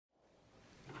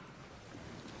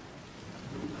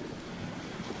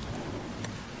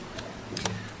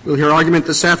We'll hear argument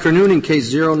this afternoon in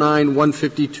Case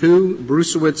 09-152,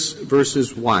 Bruesewitz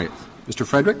versus Wyeth. Mr.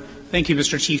 Frederick. Thank you,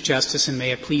 Mr. Chief Justice, and may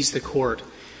it please the Court.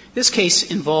 This case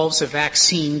involves a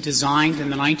vaccine designed in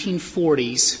the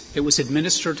 1940s that was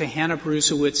administered to Hannah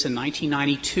Bruesewitz in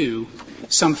 1992,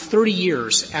 some 30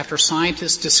 years after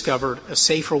scientists discovered a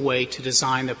safer way to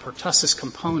design the pertussis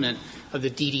component of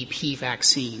the DDP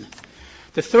vaccine.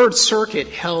 The Third Circuit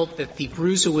held that the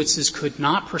Bruesewitzes could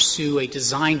not pursue a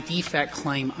design defect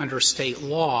claim under state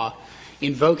law,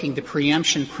 invoking the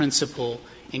preemption principle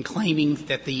and claiming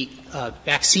that the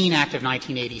Vaccine Act of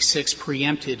 1986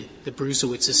 preempted the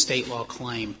Bruesewitzes' state law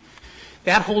claim.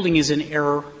 That holding is in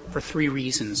error for three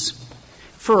reasons.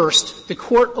 First, the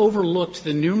Court overlooked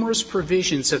the numerous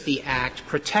provisions of the Act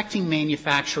protecting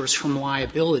manufacturers from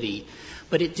liability,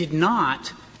 but it did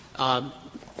not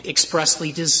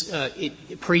expressly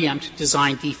preempt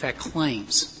design defect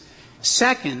claims.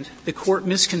 Second, the Court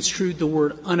misconstrued the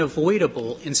word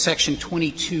unavoidable in Section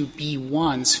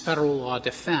 22B1's federal law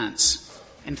defense.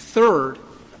 And third,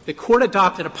 the Court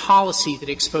adopted a policy that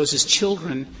exposes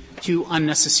children to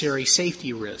unnecessary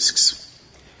safety risks.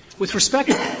 With respect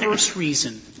to the first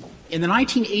reason, in the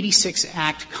 1986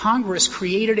 Act, Congress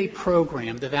created a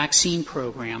program, the vaccine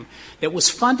program, that was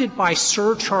funded by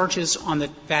surcharges on the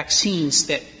vaccines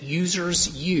that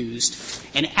users used,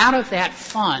 and out of that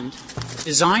fund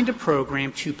designed a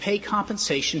program to pay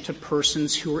compensation to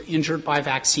persons who were injured by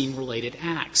vaccine-related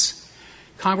acts.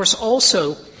 Congress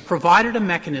also provided a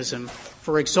mechanism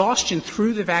for exhaustion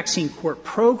through the vaccine court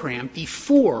program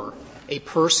before a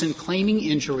person claiming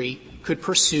injury could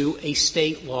pursue a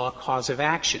state law cause of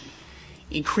action.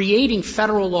 In creating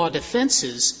federal law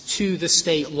defenses to the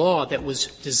state law that was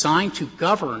designed to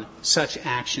govern such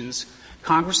actions,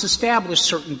 Congress established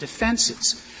certain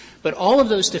defenses. But all of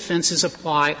those defenses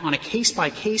apply on a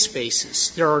case-by-case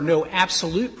basis. There are no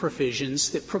absolute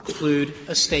provisions that preclude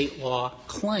a state law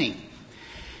claim.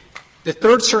 The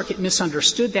Third Circuit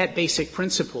misunderstood that basic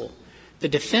principle. The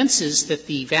defenses that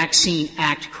the Vaccine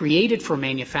Act created for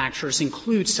manufacturers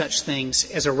include such things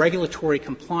as a regulatory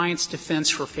compliance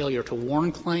defense for failure to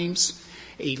warn claims,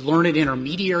 a learned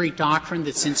intermediary doctrine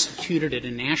that's instituted at a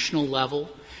national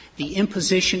level, the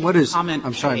imposition of comment.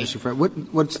 I'm sorry, Mr. Fred.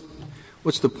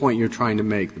 What's the point you're trying to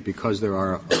make? That because there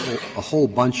are a whole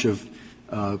bunch of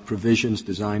provisions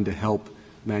designed to help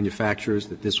manufacturers,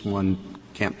 that this one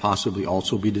can't possibly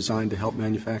also be designed to help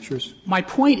manufacturers? My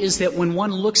point is that when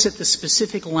one looks at the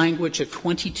specific language of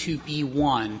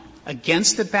 22B1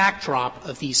 against the backdrop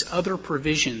of these other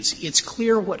provisions, it's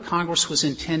clear what Congress was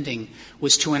intending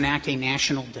was to enact a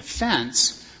national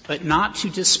defense, but not to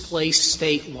displace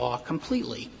state law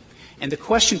completely. And the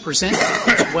question presented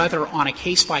is whether on a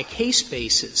case-by-case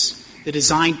basis the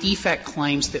design defect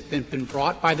claims that have been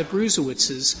brought by the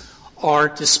Bruesewitzes are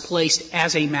displaced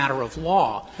as a matter of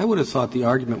law. I would have thought the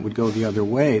argument would go the other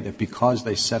way, that because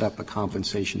they set up a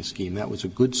compensation scheme, that was a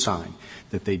good sign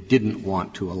that they didn't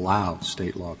want to allow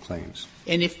state law claims.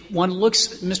 And if one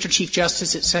looks, Mr. Chief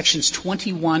Justice, at sections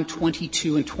 21,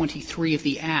 22, and 23 of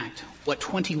the Act, what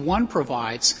 21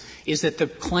 provides is that the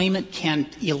claimant can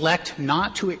elect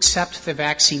not to accept the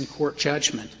vaccine court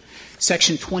judgment.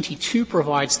 Section 22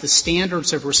 provides the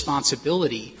standards of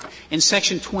responsibility, and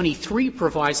Section 23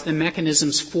 provides the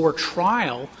mechanisms for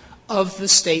trial of the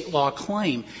state law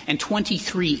claim. And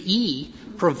 23E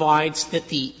provides that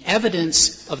the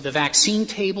evidence of the vaccine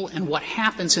table and what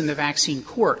happens in the vaccine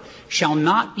court shall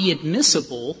not be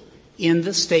admissible in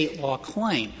the state law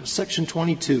claim. Section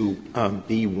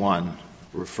 22B1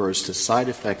 refers to side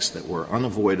effects that were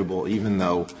unavoidable even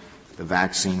though the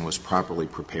vaccine was properly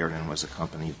prepared and was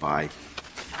accompanied by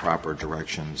proper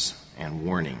directions and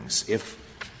warnings. If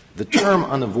the term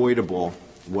unavoidable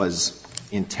was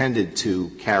intended to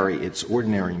carry its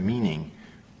ordinary meaning,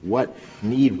 what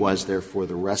need was there for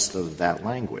the rest of that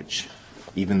language,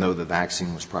 even though the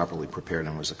vaccine was properly prepared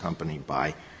and was accompanied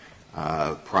by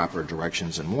proper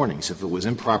directions and warnings? If it was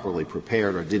improperly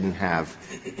prepared or didn't have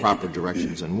proper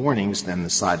directions and warnings, then the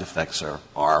side effects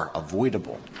are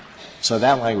avoidable. So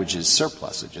that language is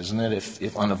surplusage, isn't it,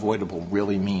 if unavoidable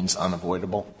really means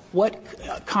unavoidable? What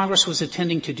Congress was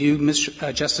intending to do,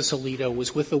 Justice Alito,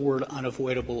 was with the word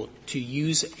unavoidable to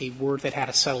use a word that had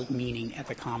a settled meaning at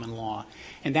the common law.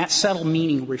 And that settled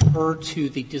meaning referred to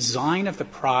the design of the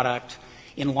product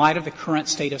in light of the current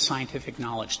state of scientific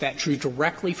knowledge. That drew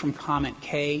directly from Comment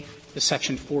K, the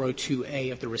Section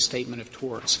 402A of the Restatement of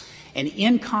Torts. And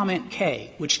in Comment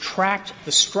K, which tracked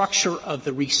the structure of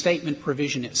the restatement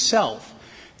provision itself,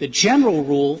 the general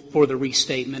rule for the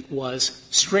restatement was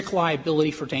strict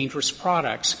liability for dangerous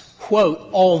products, quote,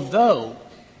 although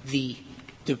the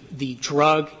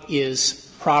drug is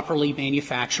properly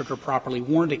manufactured or properly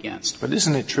warned against. But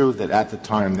isn't it true that at the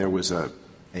time there was a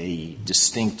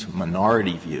distinct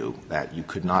minority view that you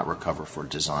could not recover for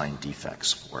design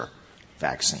defects for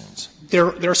vaccines?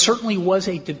 There certainly was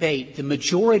a debate. The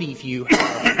majority view,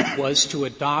 however, was to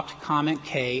adopt Comment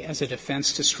K as a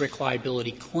defense to strict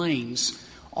liability claims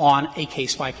on a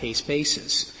case-by-case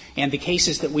basis. And the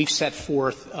cases that we've set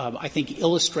forth, I think,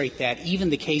 illustrate that. Even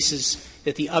the cases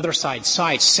that the other side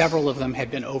cites, several of them had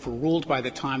been overruled by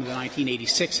the time the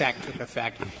 1986 Act took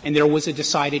effect, and there was a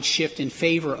decided shift in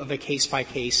favor of a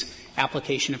case-by-case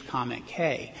application of Comment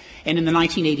K. And in the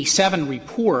 1987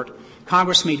 report,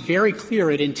 Congress made very clear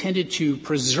it intended to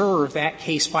preserve that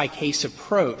case-by-case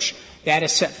approach. That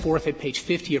is set forth at page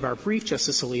 50 of our brief,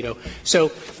 Justice Alito. So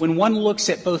when one looks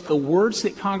at both the words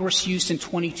that Congress used in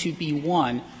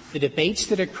 22B1, the debates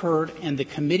that occurred, and the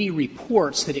committee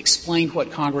reports that explained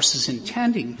what Congress is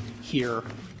intending here,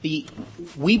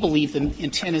 we believe the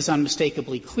intent is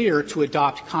unmistakably clear to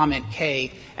adopt Comment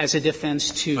K as a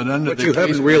defense to. But you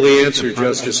haven't really answered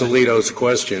Justice Alito's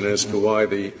question as to why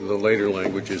the later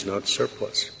language is not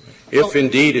surplus. If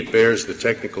indeed it bears the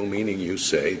technical meaning you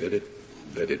say that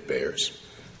it bears,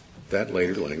 that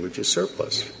later language is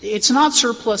surplus. It's not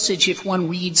surplusage if one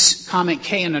reads Comment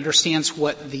K and understands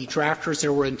what the drafters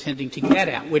there were intending to get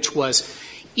at, which was,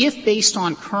 if based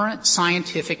on current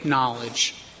scientific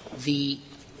knowledge, the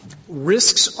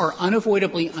risks are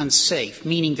unavoidably unsafe,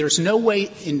 meaning there's no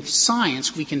way in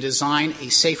science we can design a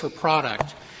safer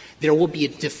product, there will be a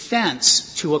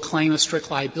defense to a claim of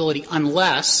strict liability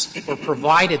unless, or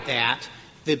provided that,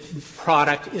 the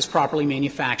product is properly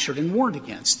manufactured and warned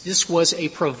against. This was a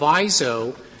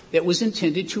proviso that was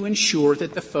intended to ensure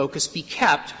that the focus be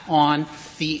kept on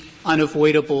the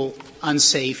unavoidable,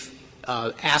 unsafe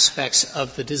aspects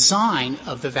of the design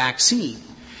of the vaccine.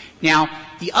 Now,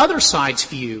 the other side's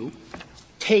view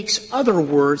takes other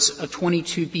words of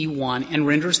 22B1 and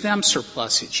renders them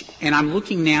surplusage. And I'm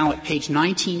looking now at page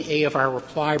 19A of our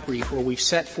reply brief, where we've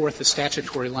set forth the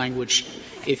statutory language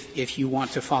if you want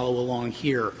to follow along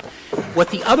here. What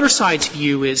the other side's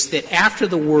view is that after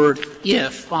the word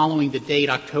if, following the date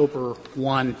October 1,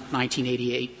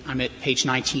 1988, I'm at page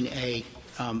 19A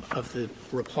of the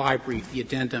reply brief, the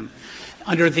addendum.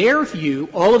 Under their view,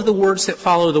 all of the words that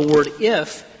follow the word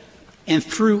if and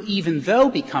through even though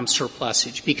become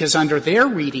surplusage, because under their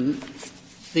reading,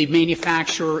 the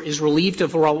manufacturer is relieved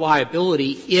of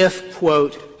liability if,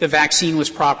 quote, the vaccine was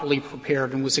properly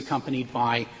prepared and was accompanied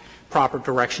by proper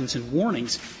directions and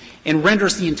warnings, and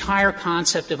renders the entire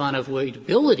concept of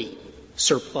unavoidability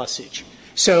surplusage.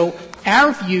 So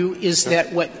our view is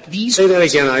that what these — Say that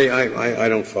again. I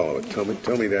don't follow it. Tell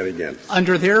me that again.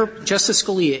 Under their — Justice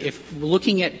Scalia, if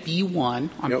looking at B1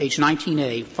 on page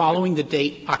 19A, following the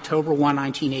date October 1,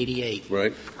 1988,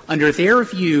 right. Under their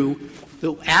view,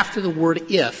 after the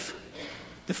word if,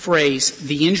 the phrase,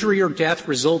 the injury or death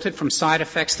resulted from side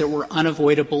effects that were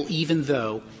unavoidable even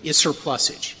though, is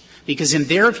surplusage. Because in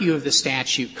their view of the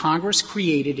statute, Congress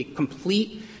created a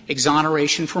complete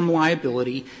exoneration from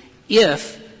liability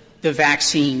if the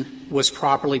vaccine was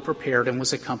properly prepared and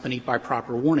was accompanied by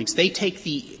proper warnings. They take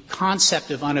the concept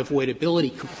of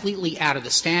unavoidability completely out of the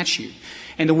statute.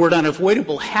 And the word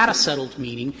unavoidable had a settled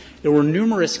meaning. There were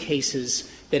numerous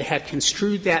cases that had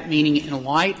construed that meaning in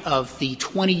light of the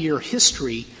 20-year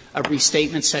history of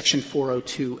Restatement Section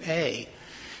 402A.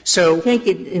 So I take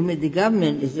it the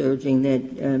government is urging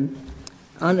that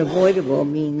unavoidable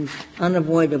means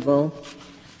unavoidable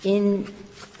in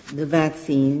the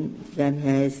vaccine that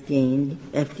has gained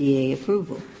FDA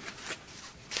approval.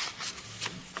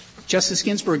 Justice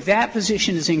Ginsburg, that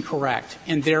position is incorrect,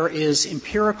 and there is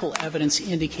empirical evidence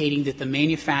indicating that the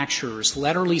manufacturers,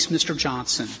 let or least Mr.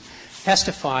 Johnson,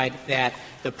 testified that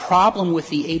the problem with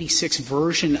the 86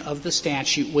 version of the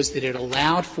statute was that it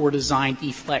allowed for design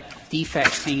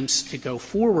defect claims to go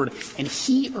forward, and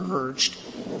he urged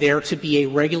there to be a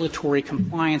regulatory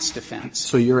compliance defense.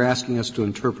 So you're asking us to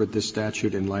interpret this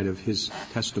statute in light of his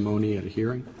testimony at a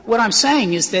hearing? What I'm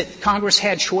saying is that Congress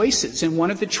had choices, and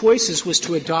one of the choices was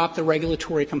to adopt the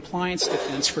regulatory compliance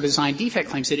defense for design defect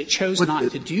claims, that it chose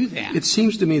not to do that. It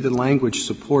seems to me the language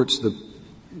supports the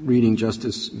reading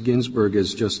Justice Ginsburg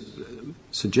has just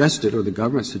suggested, or the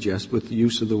government suggests, with the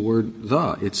use of the word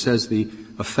the. It says the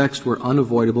effects were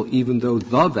unavoidable even though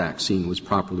the vaccine was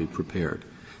properly prepared.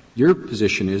 Your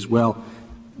position is, well,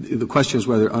 the question is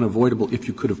whether unavoidable if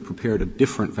you could have prepared a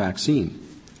different vaccine.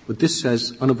 But this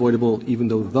says unavoidable even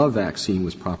though the vaccine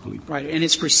was properly prepared. Right, and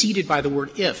it's preceded by the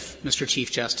word if, Mr.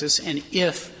 Chief Justice, and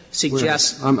if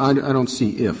suggests — I don't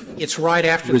see if. It's right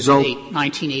after the date,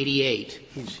 1988.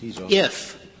 He's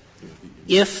if.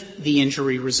 if the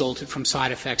injury resulted from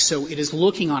side effects. So it is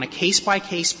looking on a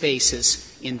case-by-case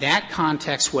basis in that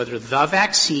context whether the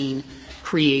vaccine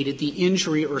created the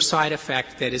injury or side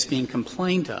effect that is being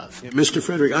complained of. Mr.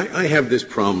 Frederick, I have this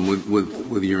problem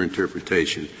with your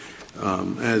interpretation.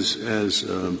 As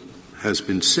has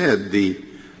been said, the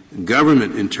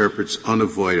government interprets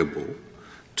unavoidable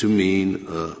to mean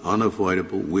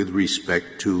unavoidable with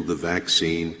respect to the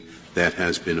vaccine that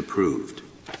has been approved.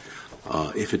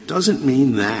 If it doesn't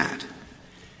mean that,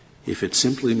 if it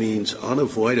simply means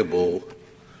unavoidable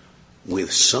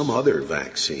with some other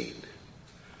vaccine,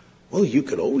 well, you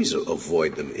could always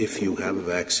avoid them if you have a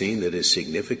vaccine that is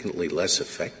significantly less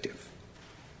effective.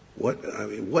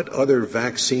 What other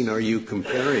vaccine are you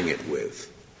comparing it with?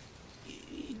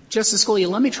 Justice Scalia,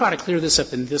 let me try to clear this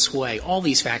up in this way. All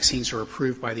these vaccines are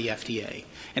approved by the FDA.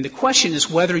 And the question is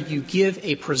whether you give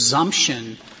a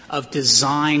presumption of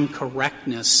design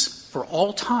correctness for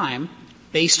all time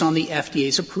based on the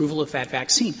FDA's approval of that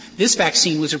vaccine. This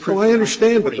vaccine was approved. Well, I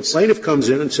understand, but the plaintiff comes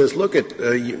in and says, look,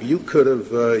 you could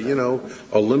have,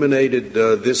 eliminated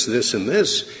this, and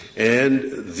this,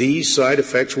 and these side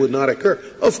effects would not occur.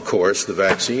 Of course, the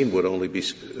vaccine would only be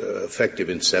effective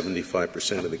in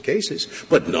 75% of the cases,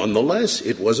 but nonetheless,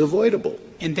 it was avoidable.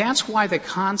 And that's why the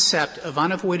concept of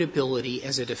unavoidability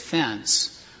as a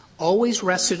defense always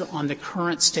rested on the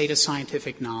current state of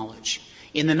scientific knowledge.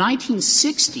 In the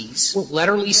 1960s,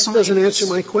 letterly science — That doesn't answer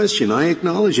my question. I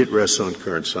acknowledge it rests on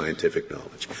current scientific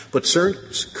knowledge. But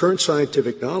current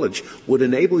scientific knowledge would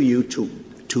enable you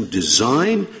to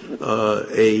design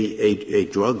a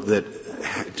drug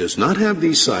that does not have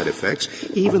these side effects,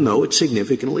 even though it's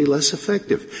significantly less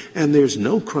effective. And there's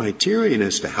no criterion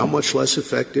as to how much less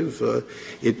effective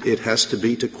it has to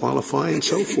be to qualify and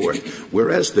so forth.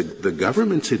 Whereas the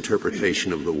government's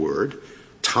interpretation of the word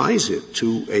ties it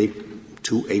to a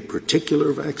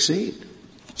particular vaccine.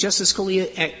 Justice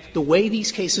Scalia, the way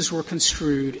these cases were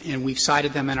construed, and we've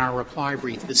cited them in our reply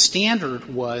brief, the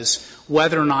standard was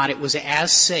whether or not it was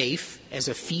as safe as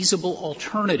a feasible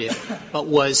alternative, but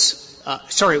was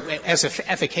as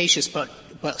efficacious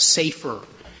but safer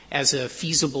as a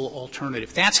feasible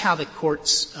alternative. That's how the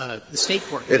courts, the state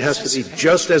court. It has to be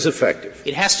just as effective.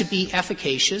 It has to be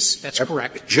efficacious. That's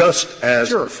correct. Just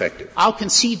as effective. I'll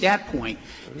concede that point.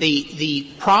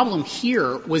 The problem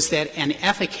here was that an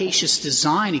efficacious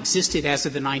design existed as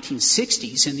of the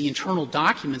 1960s, and the internal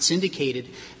documents indicated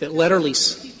that letterly.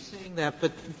 Saying that,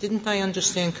 but didn't I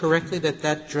understand correctly that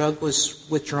that drug was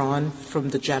withdrawn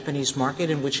from the Japanese market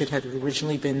in which it had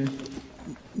originally been?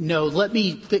 No, let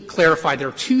me clarify. There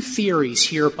are two theories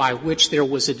here by which there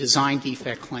was a design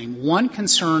defect claim. One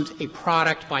concerned a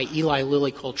product by Eli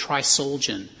Lilly called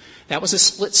Trisolgen. That was a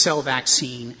split-cell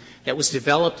vaccine that was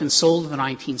developed and sold in the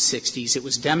 1960s. It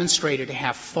was demonstrated to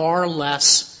have far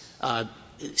less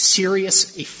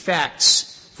serious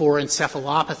effects for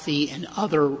encephalopathy and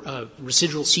other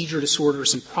residual seizure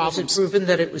disorders and problems. Was it proven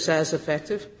that it was as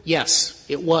effective? Yes,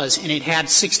 it was, and it had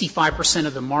 65%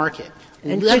 of the market.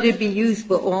 And could it be used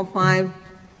for all five?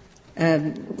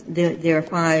 There are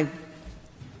five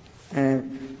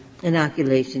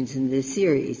inoculations in this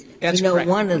series. That's correct.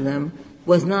 One of them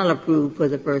was not approved for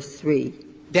the first three.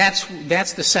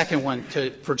 That's the second one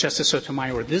for Justice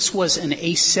Sotomayor. This was an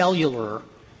acellular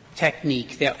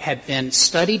technique that had been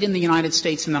studied in the United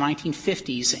States in the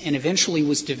 1950s and eventually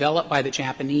was developed by the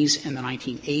Japanese in the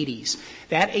 1980s.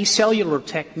 That acellular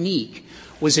technique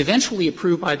was eventually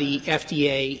approved by the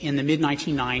FDA in the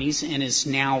mid-1990s and is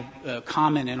now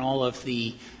common in all of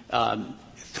the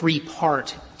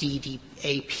three-part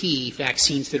DDAP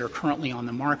vaccines that are currently on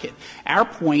the market. Our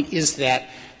point is that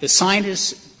the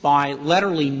scientists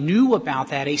bilaterally knew about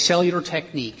that acellular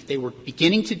technique. They were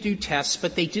beginning to do tests,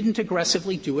 but they didn't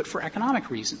aggressively do it for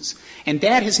economic reasons. And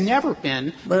that has never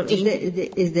been But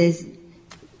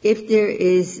if there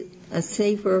is a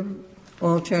safer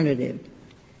alternative,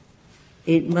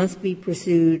 it must be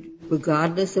pursued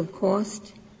regardless of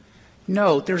cost?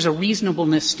 No, there's a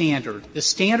reasonableness standard. The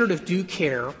standard of due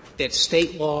care that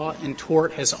state law and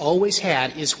tort has always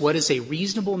had is what is a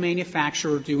reasonable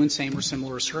manufacturer do in same or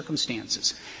similar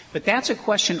circumstances. But that's a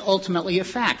question ultimately of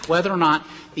fact, whether or not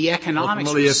the economics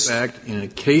ultimately a fact in a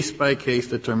case-by-case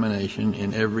determination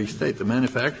in every state. The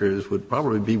manufacturers would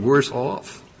probably be worse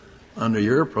off under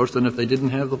your approach than if they didn't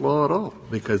have the law at all,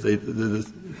 because the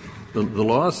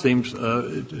law seems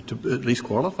to at least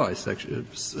qualify section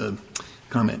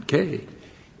comment K.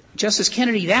 Justice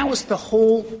Kennedy, that was the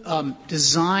whole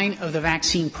design of the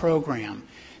vaccine program.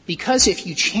 Because if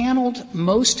you channeled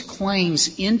most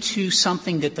claims into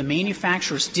something that the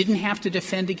manufacturers didn't have to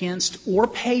defend against or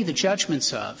pay the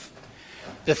judgments of,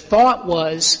 the thought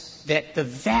was that the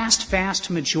vast, vast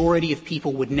majority of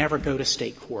people would never go to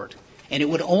state court. And it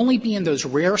would only be in those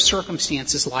rare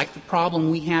circumstances like the problem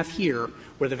we have here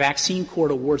where the vaccine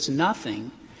court awards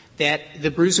nothing that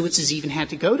the Brusewitzes even had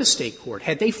to go to state court.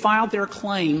 Had they filed their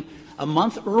claim a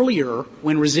month earlier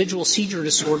when residual seizure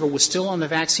disorder was still on the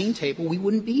vaccine table, we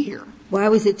wouldn't be here. Why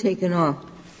was it taken off?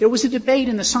 There was a debate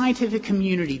in the scientific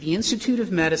community. The Institute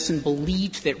of Medicine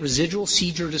believed that residual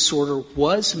seizure disorder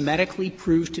was medically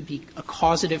proved to be a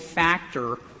causative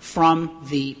factor from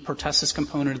the pertussis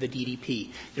component of the DDP.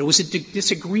 There was a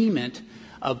disagreement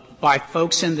by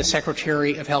folks in the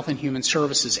Secretary of Health and Human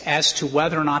Services as to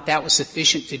whether or not that was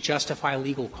sufficient to justify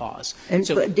legal cause. And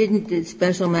so, but didn't the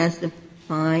special master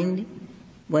find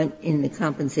when in the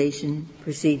compensation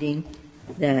proceeding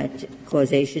that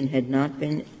causation had not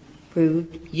been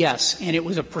proved? Yes, and it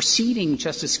was a proceeding,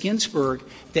 Justice Ginsburg,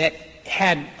 that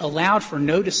had allowed for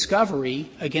no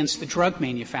discovery against the drug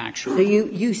manufacturer. So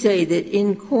you say that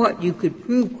in court you could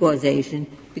prove causation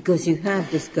because you have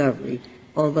discovery,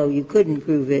 although you couldn't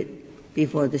prove it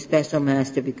before the special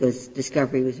master because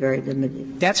discovery was very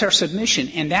limited. That's our submission,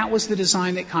 and that was the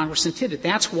design that Congress intended.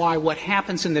 That's why what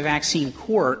happens in the vaccine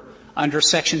court under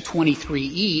Section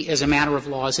 23E as a matter of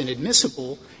law is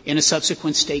inadmissible in a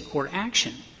subsequent state court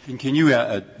action. And can you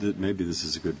add that maybe this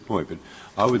is a good point, but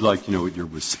I would like to know what your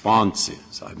response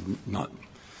is. I'm not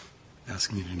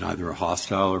asking you in either a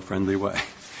hostile or friendly way.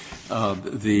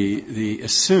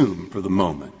 Assume for the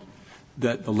moment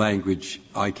that the language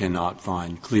I cannot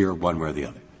find clear one way or the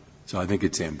other. So I think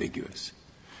it's ambiguous.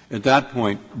 At that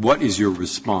point, what is your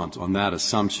response on that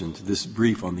assumption to this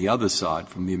brief on the other side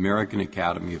from the American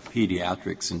Academy of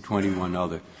Pediatrics and 21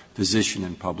 other physician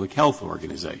and public health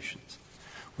organizations?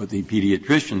 What the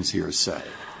pediatricians here say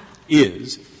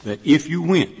is that if you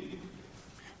win,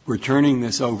 we're turning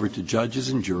this over to judges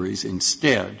and juries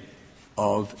instead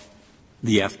of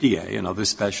the FDA and other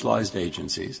specialized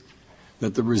agencies,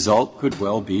 that the result could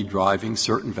well be driving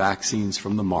certain vaccines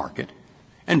from the market,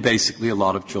 and basically a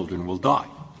lot of children will die.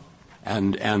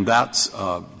 And that's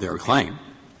their claim.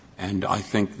 And I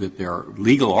think that their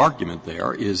legal argument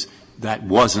there is that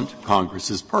wasn't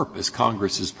Congress's purpose.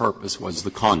 Congress's purpose was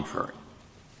the contrary.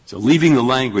 So leaving the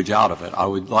language out of it, I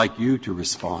would like you to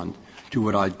respond to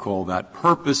what I'd call that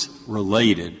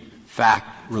purpose-related,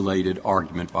 fact-related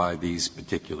argument by these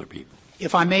particular people.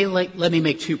 If I may, let me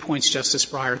make 2 points, Justice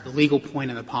Breyer, the legal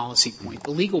point and the policy point.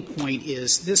 The legal point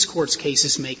is this Court's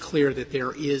cases make clear that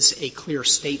there is a clear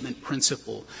statement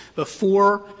principle.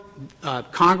 Before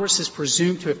Congress is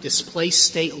presumed to have displaced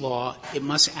state law, it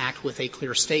must act with a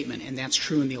clear statement, and that's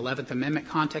true in the 11th Amendment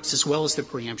context as well as the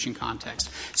preemption context.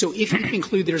 So if you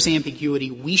conclude there's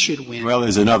ambiguity, we should win. Well,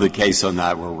 there's another case on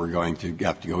that where we're going to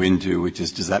have to go into, which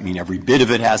is, does that mean every bit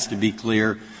of it has to be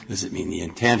clear? Does it mean the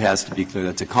intent has to be clear?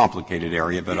 That's a complicated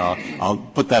area, but I'll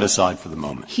put that aside for the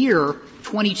moment. Here,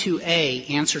 22A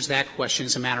answers that question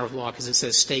as a matter of law because it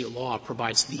says state law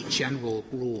provides the general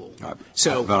rule.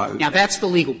 So now that's the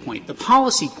legal point. The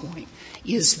policy point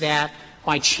is that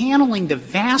by channeling the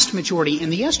vast majority,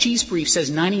 and the SG's brief says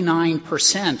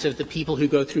 99% of the people who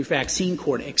go through vaccine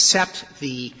court accept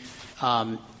the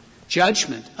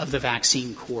judgment of the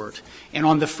vaccine court. And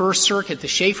on the First Circuit, the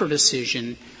Schaefer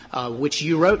decision, which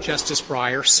you wrote, Justice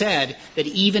Breyer, said that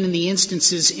even in the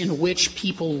instances in which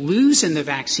people lose in the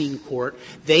vaccine court,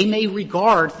 they may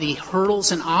regard the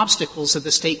hurdles and obstacles of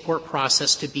the state court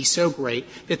process to be so great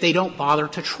that they don't bother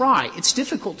to try. It's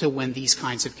difficult to win these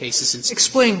kinds of cases.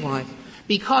 Explain why.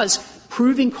 Because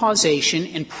proving causation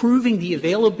and proving the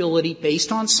availability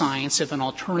based on science of an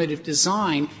alternative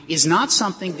design is not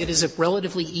something that is a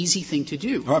relatively easy thing to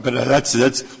do. All right, but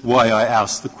that's why I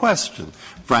asked the question.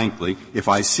 Frankly, if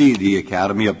I see the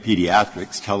Academy of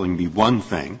Pediatrics telling me one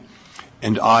thing,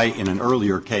 and I, in an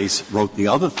earlier case, wrote the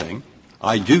other thing,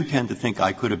 I do tend to think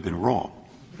I could have been wrong.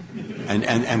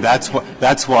 And that's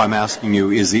why I'm asking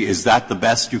you, is that the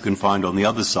best you can find on the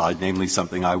other side, namely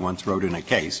something I once wrote in a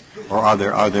case, or are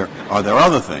there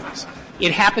other things?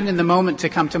 It happened in the moment to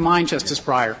come to mind, Justice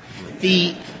Breyer.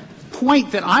 The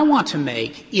point that I want to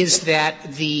make is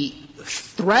that the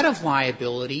threat of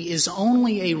liability is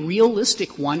only a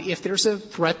realistic one if there's a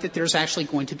threat that there's actually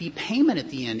going to be payment at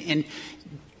the end. And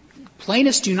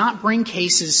plaintiffs do not bring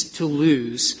cases to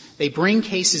lose. They bring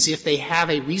cases if they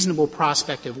have a reasonable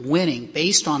prospect of winning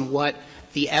based on what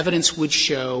the evidence would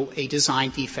show a design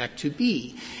defect to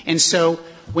be. And so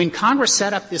when Congress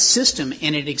set up this system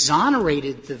and it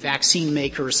exonerated the vaccine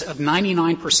makers of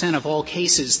 99% of all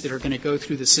cases that are going to go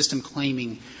through the system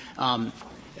claiming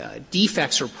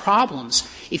defects or problems.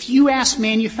 If you ask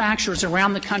manufacturers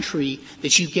around the country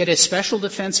that you get a special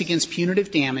defense against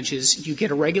punitive damages, you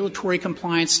get a regulatory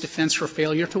compliance defense for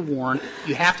failure to warn,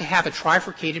 you have to have a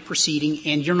trifurcated proceeding,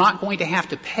 and you're not going to have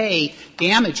to pay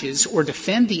damages or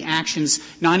defend the actions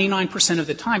 99% of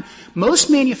the time, most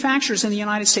manufacturers in the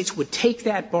United States would take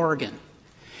that bargain.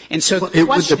 And so it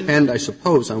would depend, I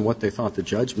suppose, on what they thought the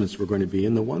judgments were going to be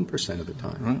in the 1% of the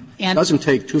time. It doesn't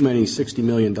take too many $60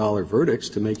 million verdicts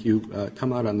to make you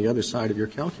come out on the other side of your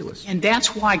calculus. And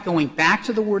that's why, going back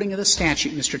to the wording of the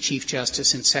statute, Mr. Chief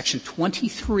Justice, in Section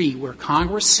 23, where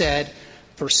Congress said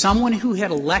for someone who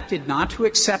had elected not to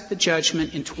accept the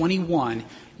judgment in 21,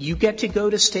 you get to go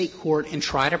to state court and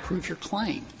try to prove your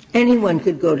claim. Anyone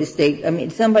could go to state. I mean,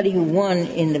 somebody who won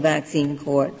in the vaccine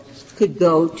court could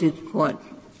go to court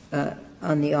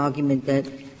on the argument that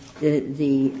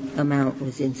the amount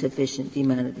was insufficient, the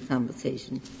amount of the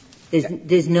compensation.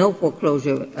 There's no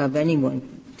foreclosure of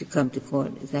anyone to come to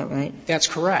court. Is that right? That's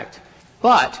correct.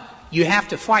 But you have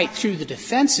to fight through the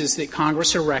defenses that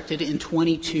Congress erected in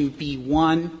 22B1,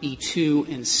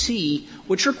 B2, and C,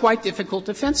 which are quite difficult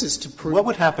defenses to prove. What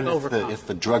would happen if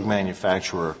the drug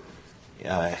manufacturer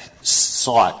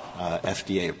sought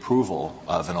FDA approval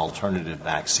of an alternative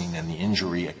vaccine and the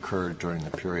injury occurred during the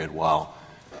period while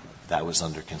that was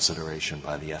under consideration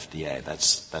by the FDA?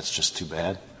 That's just too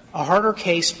bad? A harder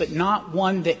case, but not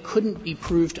one that couldn't be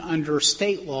proved under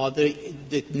state law.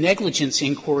 The negligence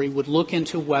inquiry would look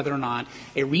into whether or not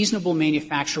a reasonable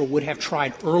manufacturer would have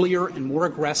tried earlier and more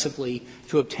aggressively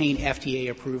to obtain FDA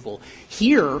approval.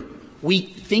 Here, we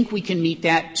think we can meet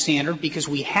that standard because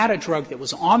we had a drug that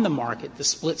was on the market, the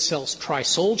split-cell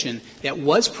Trisolgen, that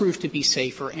was proved to be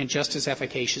safer and just as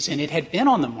efficacious, and it had been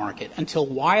on the market until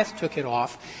Wyeth took it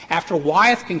off, after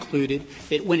Wyeth concluded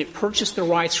that when it purchased the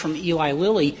rights from Eli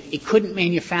Lilly, it couldn't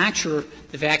manufacture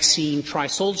the vaccine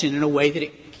Trisolgen in a way that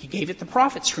it gave it the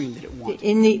profit stream that it wanted.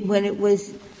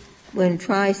 When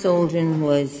Trisolgen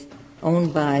was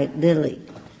owned by Lilly,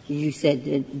 you said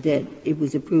that it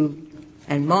was approved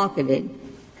and marketed,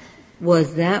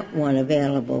 was that one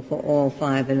available for all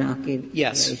 5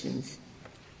 inoculations?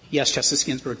 Yes, Justice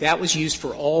Ginsburg. That was used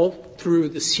for all through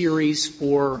the series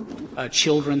for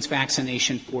children's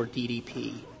vaccination for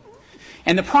DDP.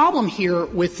 And the problem here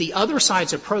with the other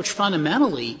side's approach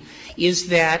fundamentally is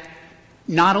that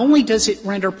not only does it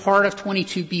render part of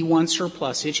 22B1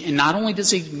 surplusage, and not only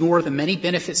does it ignore the many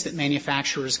benefits that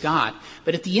manufacturers got,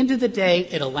 but at the end of the day,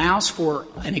 it allows for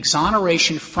an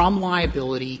exoneration from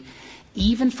liability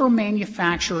even for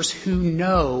manufacturers who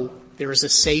know there is a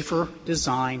safer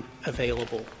design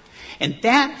available. And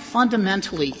that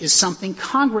fundamentally is something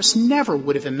Congress never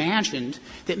would have imagined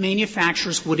that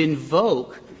manufacturers would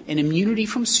invoke an immunity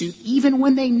from suit even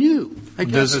when they knew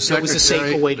there was a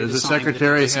safer way to design. Does the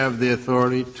Secretary have the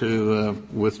authority to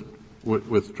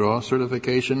withdraw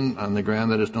certification on the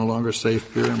ground that it's no longer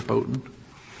safe, pure, and potent?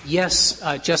 Yes,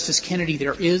 Justice Kennedy,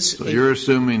 there is. So you're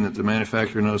assuming that the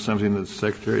manufacturer knows something that the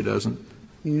Secretary doesn't?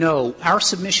 No. Our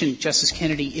submission, Justice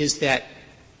Kennedy, is that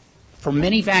for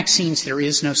many vaccines there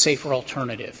is no safer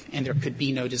alternative and there could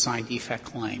be no design defect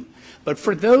claim. But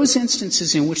for those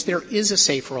instances in which there is a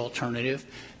safer alternative,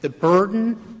 the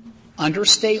burden under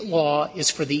state law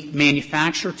is for the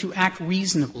manufacturer to act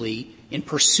reasonably in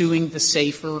pursuing the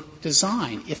safer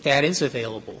design, if that is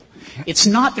available. It's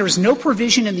not — there is no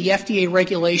provision in the FDA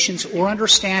regulations or under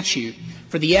statute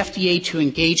for the FDA to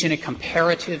engage in a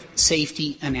comparative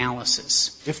safety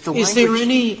analysis. Is there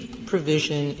any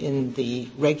provision in the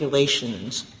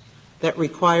regulations that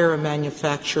require a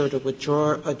manufacturer to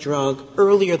withdraw a drug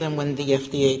earlier than when the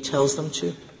FDA tells them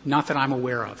to? Not that I'm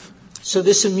aware of. So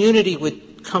this immunity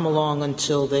would come along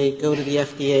until they go to the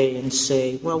FDA and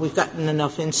say, well, we've gotten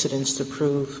enough incidents to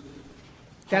prove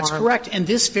That's correct. And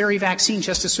this very vaccine,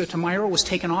 Justice Sotomayor, was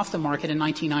taken off the market in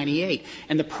 1998.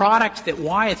 And the product that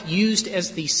Wyeth used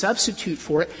as the substitute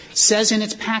for it says in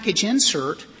its package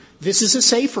insert, this is a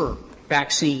safer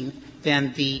vaccine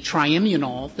than the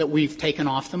triimmunol that we've taken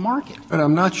off the market. But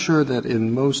I'm not sure that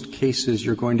in most cases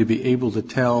you're going to be able to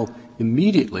tell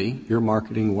immediately you're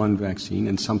marketing one vaccine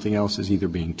and something else is either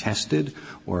being tested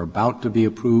or about to be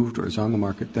approved or is on the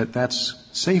market, that's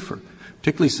safer,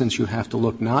 particularly since you have to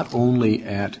look not only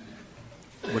at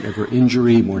whatever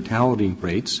injury, mortality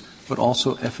rates, but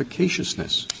also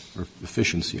efficaciousness or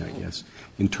efficiency, I guess.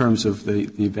 in terms of the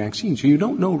vaccine. So you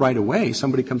don't know right away.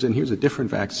 Somebody comes in, here's a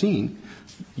different vaccine.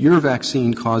 Your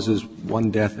vaccine causes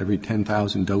one death every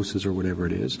 10,000 doses or whatever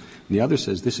it is. And the other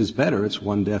says this is better. It's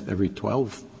one death every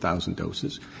 12,000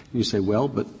 doses. And you say, well,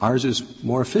 but ours is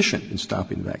more efficient in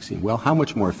stopping the vaccine. Well, how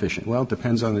much more efficient? Well, it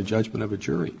depends on the judgment of a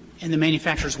jury. And the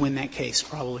manufacturers win that case,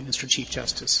 probably, Mr. Chief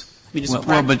Justice. I mean, it's a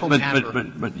practical matter.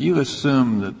 But you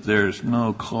assume that there's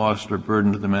no cost or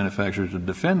burden to the manufacturers to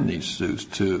defend these suits,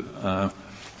 to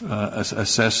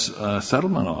assess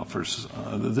settlement offers.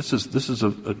 This is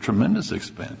a tremendous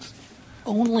expense.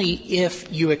 Only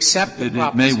if you accept the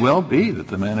proposition. It may well be that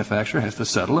the manufacturer has to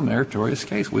settle a meritorious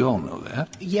case. We all know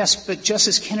that. Yes, but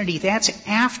Justice Kennedy, that's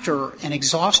after an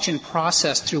exhaustion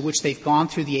process through which they've gone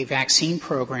through the vaccine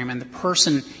program and the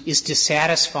person is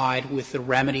dissatisfied with the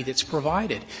remedy that's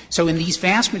provided. So in these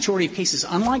vast majority of cases,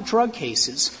 unlike drug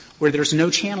cases where there's no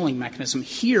channeling mechanism,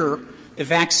 here the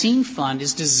vaccine fund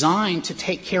is designed to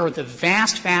take care of the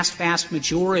vast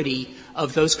majority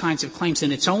of those kinds of claims.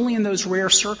 And it's only in those rare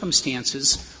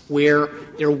circumstances where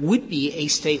there would be a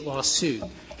state law suit.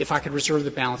 If I could reserve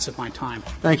the balance of my time.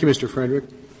 Thank you, Mr. Frederick.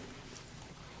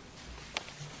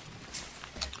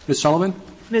 Ms. Sullivan?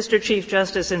 Mr. Chief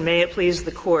Justice, and may it please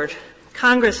the Court,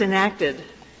 Congress enacted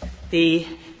the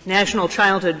National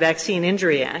Childhood Vaccine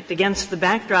Injury Act against the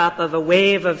backdrop of a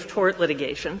wave of tort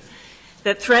litigation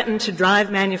that threatened to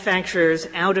drive manufacturers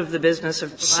out of the business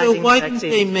of providing So why vaccines.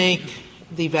 didn't they make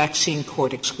the vaccine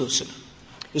court exclusive?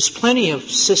 There's plenty of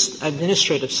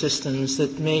administrative systems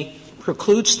that may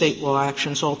preclude state law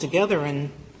actions altogether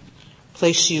and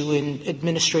place you in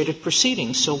administrative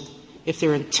proceedings. So if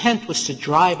their intent was to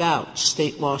drive out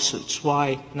state lawsuits,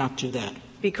 why not do that?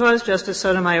 Because, Justice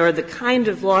Sotomayor, the kind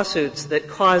of lawsuits that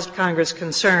caused Congress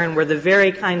concern were the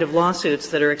very kind of lawsuits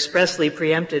that are expressly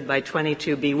preempted by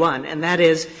 22B1, and that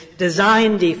is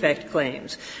design defect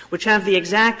claims, which have the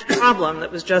exact problem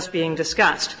that was just being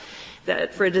discussed.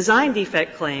 That for a design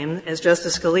defect claim, as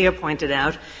Justice Scalia pointed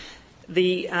out,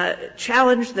 the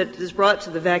challenge that is brought to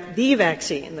the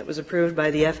vaccine that was approved by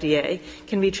the FDA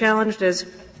can be challenged as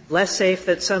less safe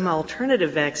than some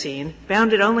alternative vaccine,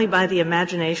 bounded only by the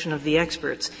imagination of the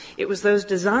experts. It was those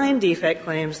design defect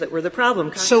claims that were the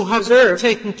problem. So have you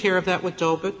taken care of that with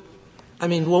Dobit? I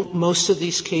mean, won't most of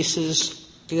these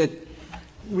cases get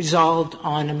resolved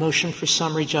on a motion for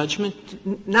summary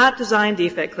judgment? Not design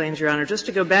defect claims, Your Honor. Just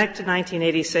to go back to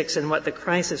 1986 and what the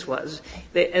crisis was,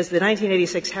 as the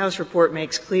 1986 House report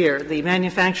makes clear, the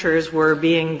manufacturers were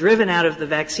being driven out of the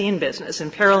vaccine business,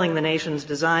 imperiling the nation's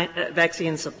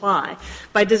vaccine supply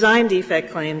by design defect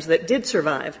claims that did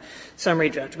survive summary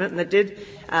judgment and that did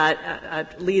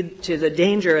lead to the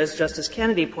danger, as Justice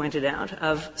Kennedy pointed out,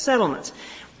 of settlements.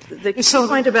 So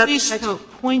please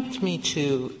point me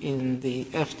to, in the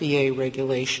FDA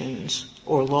regulations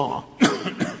or law,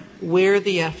 where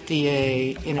the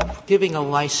FDA, in giving a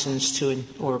license to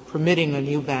or permitting a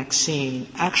new vaccine,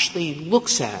 actually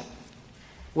looks at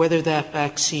whether that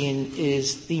vaccine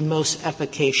is the most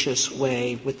efficacious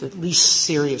way with the least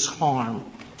serious harm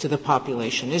to the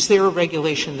population. Is there a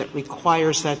regulation that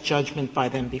requires that judgment by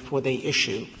them before they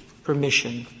issue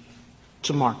permission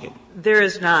to market? There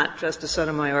is not, Justice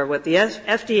Sotomayor. What the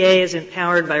FDA is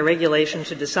empowered by regulation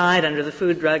to decide under the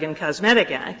Food, Drug, and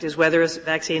Cosmetic Act is whether a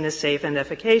vaccine is safe and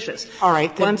efficacious. All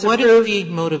right. Then what is the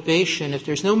motivation? If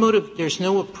there's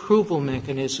no approval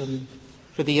mechanism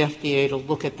for the FDA to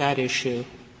look at that issue,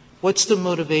 what's the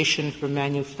motivation for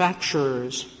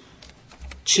manufacturers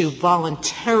to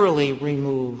voluntarily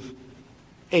remove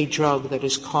a drug that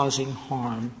is causing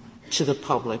harm to the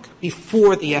public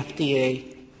before the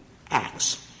FDA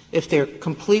acts? If they're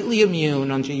completely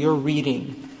immune under your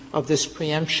reading of this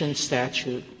preemption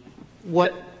statute,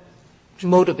 what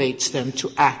motivates them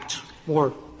to act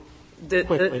more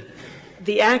quickly?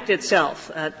 The Act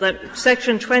itself,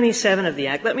 Section 27 of the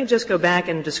Act, let me just go back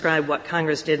and describe what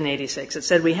Congress did in 86. It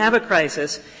said we have a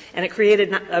crisis, and it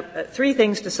created three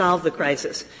things to solve the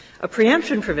crisis. A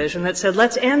preemption provision that said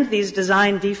let's end these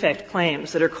design defect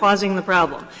claims that are causing the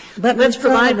problem. But let's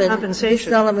provide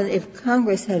compensation. Ms. Sullivan, if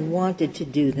Congress had wanted to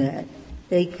do that,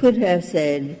 they could have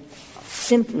said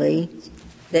simply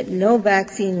that no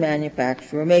vaccine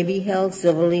manufacturer may be held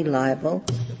civilly liable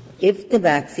if the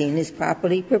vaccine is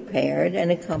properly prepared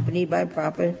and accompanied by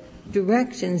proper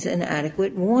directions and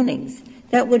adequate warnings.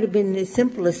 That would have been the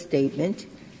simplest statement.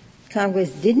 Congress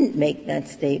didn't make that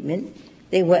statement.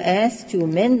 They were asked to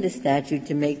amend the statute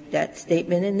to make that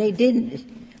statement, and they didn't.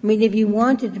 I mean, if you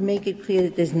wanted to make it clear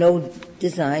that there's no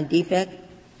design defect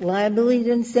liability,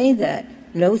 then say that.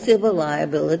 No civil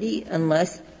liability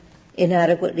unless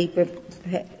improperly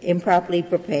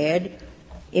prepared,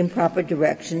 improper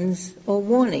directions or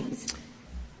warnings.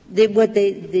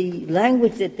 the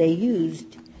language that they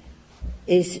used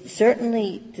is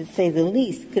certainly, to say the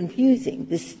least, confusing.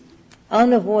 This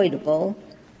unavoidable,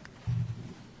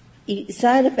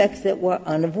 side effects that were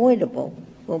unavoidable.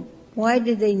 Well, why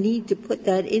did they need to put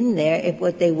that in there if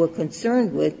what they were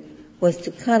concerned with was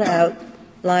to cut out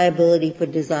liability for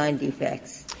design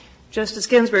defects? Justice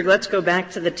Ginsburg, let's go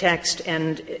back to the text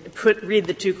and read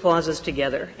the two clauses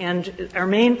together. And our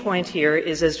main point here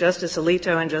is, as Justice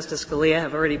Alito and Justice Scalia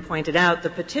have already pointed out, the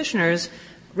petitioners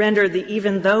rendered the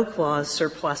even though clause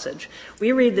surplusage.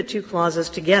 We read the two clauses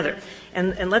together.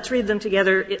 And let's read them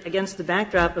together against the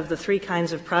backdrop of the three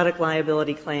kinds of product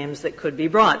liability claims that could be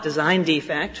brought: design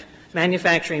defect,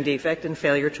 manufacturing defect, and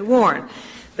failure to warn.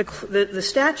 The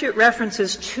statute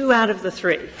references two out of the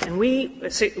three, and we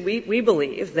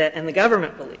believe that, and the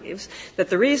government believes, that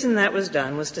the reason that was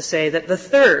done was to say that the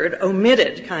third,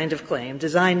 omitted kind of claim,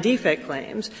 design defect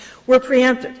claims, were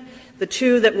preempted. The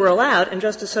two that were allowed, and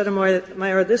Justice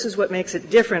Sotomayor, this is what makes it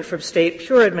different from state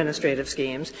pure administrative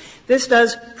schemes. This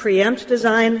does preempt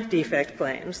design defect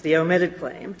claims, the omitted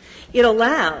claim. It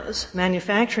allows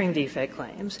manufacturing defect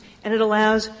claims, and it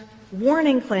allows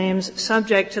warning claims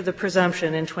subject to the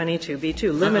presumption in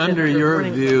 22b2, limited under your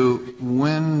warning view, claims.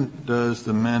 When does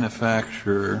the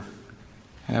manufacturer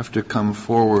have to come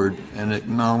forward and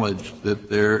acknowledge that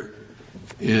there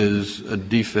is a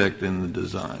defect in the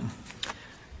design?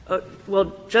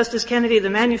 Well, Justice Kennedy, the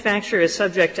manufacturer is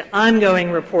subject to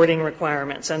ongoing reporting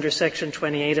requirements under Section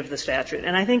 28 of the statute.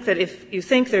 And I think that if you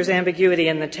think there's ambiguity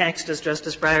in the text, as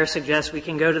Justice Breyer suggests, we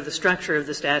can go to the structure of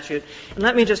the statute. And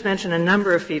let me just mention a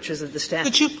number of features of the statute.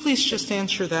 Could you please just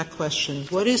answer that question?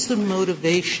 What is the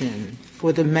motivation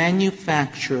for the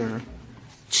manufacturer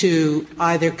to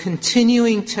either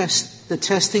continuing the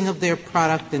testing of their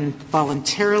product and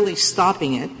voluntarily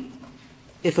stopping it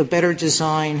if a better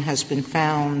design has been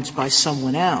found by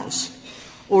someone else,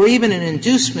 or even an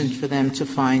inducement for them to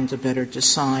find a better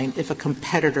design if a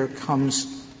competitor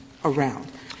comes around?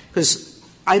 Because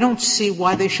I don't see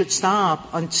why they should stop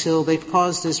until they've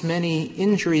caused as many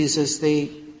injuries as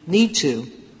they need to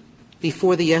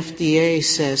before the FDA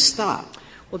says stop.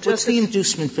 Well, what's the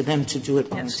inducement for them to do it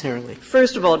voluntarily? Yes.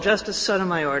 First of all, Justice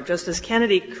Sotomayor, Justice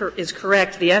Kennedy is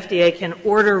correct. The FDA can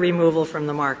order removal from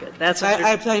the market. That's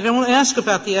I don't ask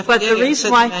about the FDA. But the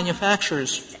reason why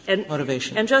manufacturer's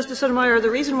motivation. And Justice Sotomayor, the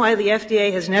reason why the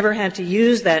FDA has never had to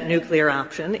use that nuclear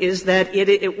option is that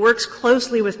it works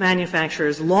closely with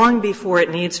manufacturers long before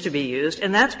it needs to be used,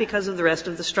 and that's because of the rest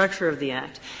of the structure of the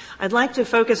Act. I'd like to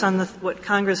focus on what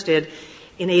Congress did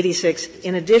in 86,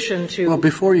 in addition to — Well,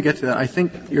 before you get to that, I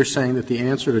think you're saying that the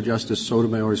answer to Justice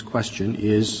Sotomayor's question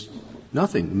is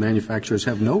nothing. The manufacturers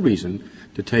have no reason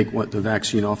to take the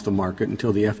vaccine off the market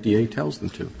until the FDA tells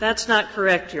them to. That's not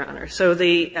correct, Your Honor. So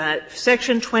the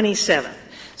Section 27.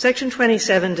 Section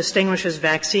 27 distinguishes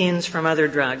vaccines from other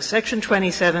drugs. Section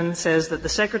 27 says that the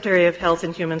Secretary of Health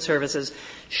and Human Services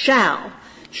shall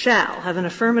have an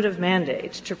affirmative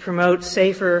mandate to promote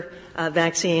safer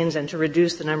vaccines and to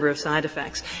reduce the number of side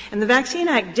effects. And the Vaccine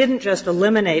Act didn't just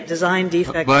eliminate design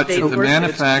defects. But if the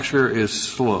manufacturer is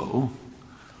slow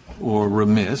or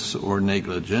remiss or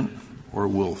negligent or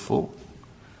willful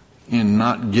in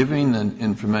not giving the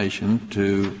information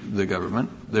to the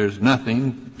government, there's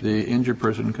nothing the injured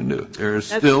person can do. There is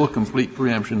still complete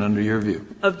preemption under your view.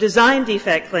 Of design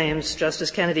defect claims, Justice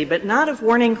Kennedy, but not of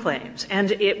warning claims. And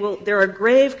there are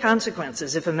grave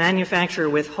consequences if a manufacturer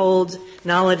withholds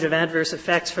knowledge of adverse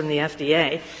effects from the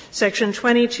FDA. Section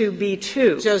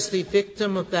 22b2. Does the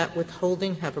victim of that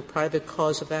withholding have a private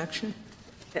cause of action?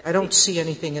 I don't see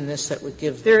anything in this that would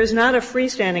give. There is not a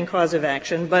freestanding cause of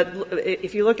action, but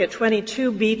if you look at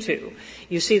 22b2,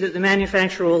 you see that the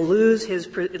manufacturer will lose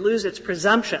its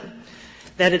presumption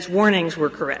that its warnings were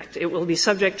correct. It will be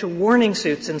subject to warning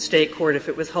suits in state court if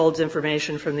it withholds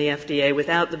information from the FDA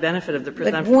without the benefit of the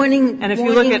presumption. But warning, and if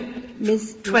you look at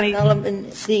Ms.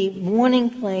 Sullivan, the warning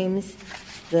claims,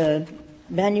 the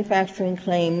manufacturing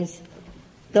claims,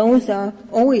 those are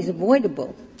always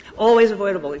avoidable. Always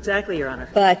avoidable, exactly, Your Honor.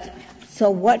 But so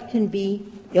what can be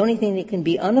 — the only thing that can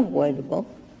be unavoidable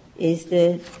is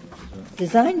the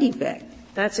design defect.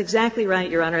 That's exactly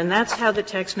right, Your Honor, and that's how the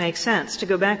text makes sense. To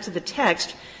go back to the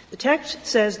text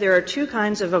says there are two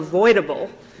kinds of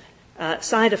avoidable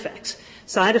side effects.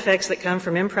 Side effects that come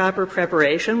from improper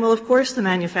preparation. Well, of course the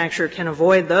manufacturer can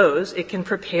avoid those. It can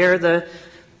prepare the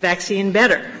vaccine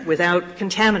better without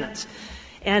contaminants.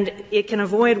 And it can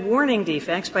avoid warning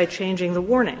defects by changing the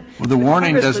warning. Well, the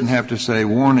warning doesn't have to say,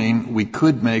 warning, we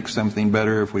could make something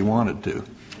better if we wanted to.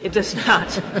 It does not.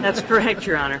 That's correct,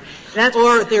 Your Honor.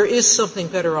 Or there is something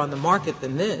better on the market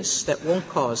than this that won't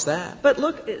cause that. But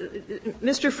look,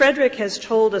 Mr. Frederick has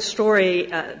told a story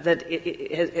that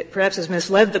it perhaps has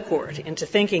misled the Court into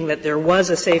thinking that there was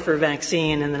a safer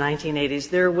vaccine in the 1980s.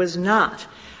 There was not.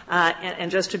 And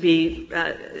just to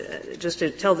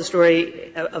tell the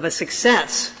story of a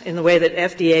success in the way that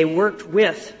FDA worked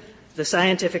with the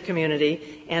scientific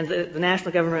community and the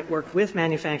national government worked with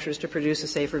manufacturers to produce a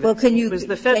safer vaccine.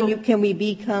 Well, can we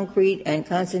be concrete and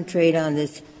concentrate on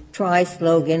this try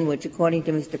slogan, which according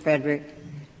to Mr. Frederick,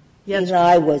 yes,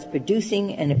 Eli was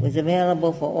producing and it was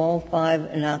available for all 5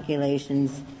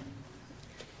 inoculations,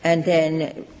 and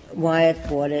then Wyeth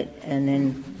bought it, and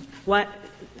then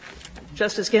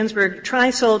Justice Ginsburg,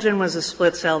 Tri-Solgen was a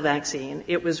split-cell vaccine.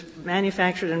 It was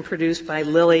manufactured and produced by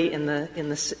Lilly in the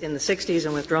 60s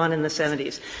and withdrawn in the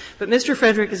 70s. But Mr.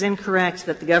 Frederick is incorrect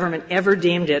that the government ever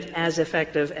deemed it as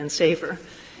effective and safer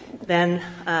than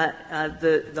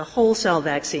the whole-cell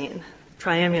vaccine,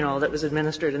 Triamulol, that was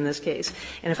administered in this case.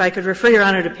 And if I could refer Your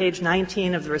Honor to page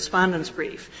 19 of the Respondent's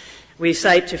brief, we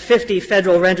cite to 50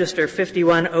 Federal Register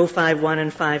 51051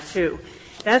 and 52.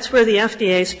 That's where the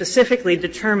FDA specifically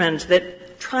determined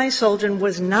that Tri-Solgen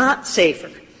was not safer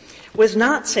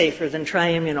than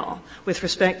Triamulol with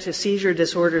respect to seizure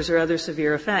disorders or other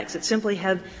severe effects. It simply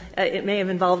it may have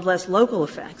involved less local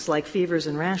effects like fevers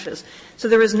and rashes. So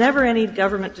there was never any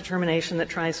government determination that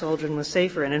Tri-Solgen was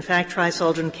safer. And in fact,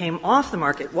 Tri-Solgen came off the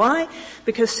market. Why?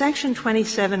 Because Section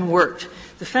 27 worked.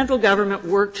 The federal government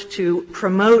worked to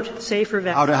promote safer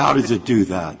vaccines. How does it do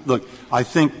that? Look, I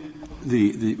think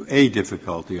the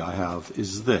difficulty I have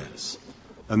is this.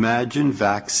 Imagine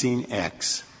vaccine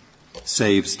X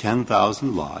saves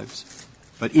 10,000 lives,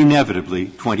 but inevitably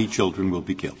 20 children will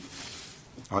be killed.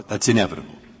 All right, that's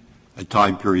inevitable at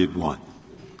time period 1.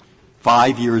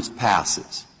 5 years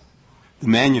passes. The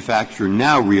manufacturer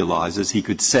now realizes he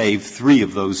could save 3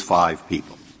 of those 5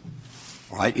 people.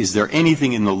 All right, is there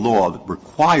anything in the law that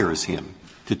requires him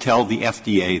to tell the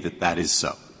FDA that that is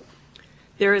so?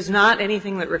 There is not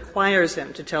anything that requires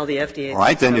him to tell the FDA. All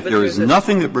right, then if there is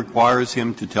nothing that requires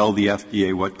him to tell the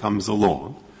FDA what comes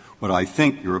along, what I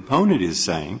think your opponent is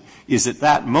saying is at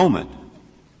that moment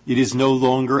it is no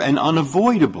longer an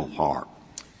unavoidable harm.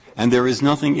 And there is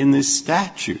nothing in this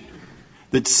statute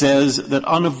that says that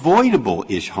avoidable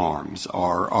harms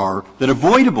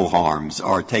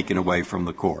are taken away from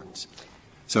the courts.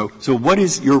 So what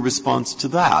is your response to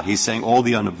that? He's saying all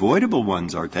the unavoidable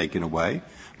ones are taken away,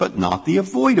 but not the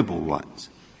avoidable ones.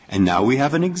 And now we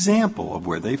have an example of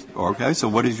where okay, so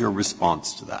what is your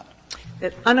response to that?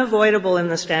 That unavoidable in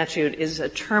the statute is a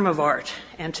term of art,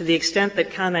 and to the extent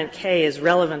that comment K is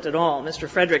relevant at all, Mr.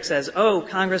 Frederick says,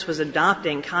 Congress was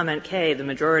adopting comment K, the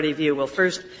majority view. Well,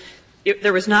 first,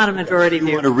 there was not a majority view.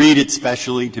 You want to read it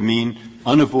specially to mean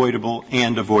unavoidable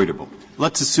and avoidable.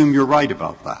 Let's assume you're right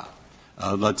about that.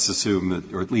 Let's assume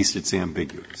that, or at least it's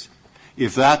ambiguous.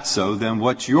 If that's so, then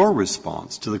what's your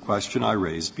response to the question I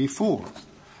raised before?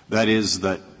 That is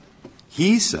that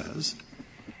he says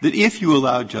that if you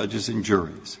allow judges and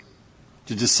juries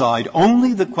to decide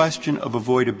only the question of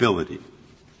avoidability,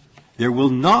 there will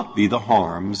not be the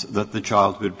harms that the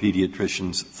childhood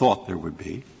pediatricians thought there would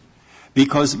be,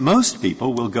 because most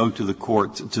people will go to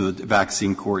the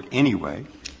vaccine court anyway.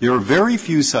 There are very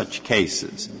few such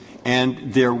cases,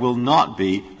 and there will not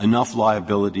be enough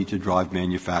liability to drive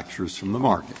manufacturers from the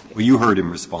market. Well, you heard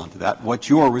him respond to that. What's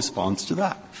your response to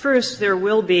that? First, there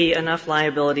will be enough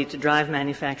liability to drive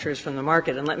manufacturers from the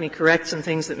market. And let me correct some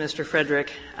things that Mr.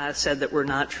 Frederick said that were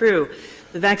not true.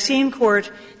 The vaccine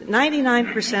court,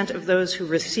 99% of those who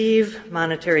receive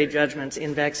monetary judgments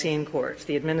in vaccine court,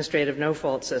 the administrative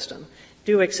no-fault system,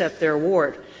 do accept their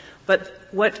award. But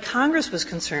what Congress was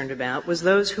concerned about was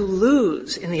those who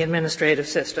lose in the administrative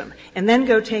system and then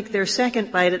go take their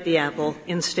second bite at the apple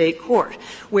in state court,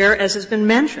 where, as has been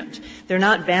mentioned, they're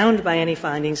not bound by any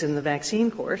findings in the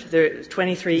vaccine court.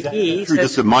 23E says —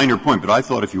 just a minor point, but I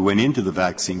thought if you went into the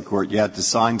vaccine court, you had to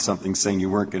sign something saying you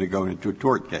weren't going to go into a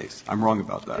tort case. I'm wrong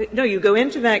about that. No, you go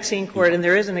into vaccine court and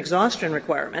there is an exhaustion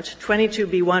requirement.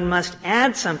 22B1 must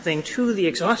add something to the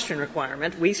exhaustion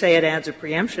requirement. We say it adds a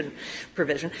preemption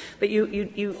provision. But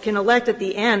you can elect at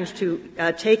the end to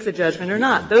take the judgment or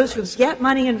not. Those who get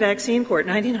money in vaccine court,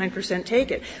 99% take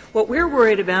it. What we're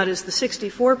worried about is the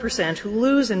 64% who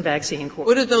lose in vaccine court.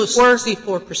 What do those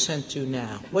 64% do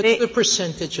now? What's the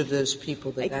percentage of those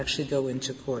people that actually go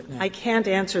into court now? I can't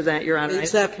answer that, Your Honor.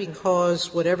 Is that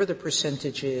because whatever the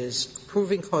percentage is,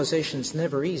 proving causation is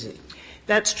never easy?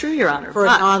 That's true, Your Honor. For a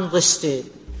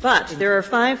non-listed But there are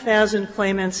 5,000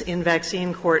 claimants in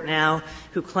vaccine court now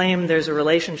who claim there's a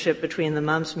relationship between the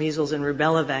mumps, measles, and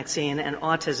rubella vaccine and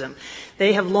autism.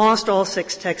 They have lost all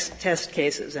 6 test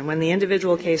cases, and when the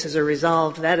individual cases are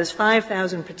resolved, that is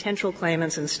 5,000 potential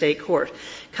claimants in state court.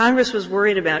 Congress was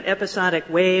worried about episodic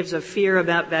waves of fear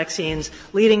about vaccines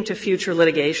leading to future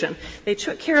litigation. They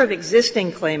took care of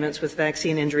existing claimants with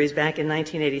vaccine injuries back in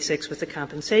 1986 with the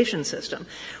compensation system.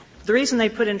 The reason they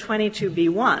put in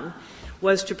 22B1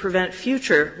 was to prevent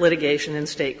future litigation in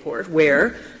state court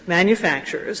where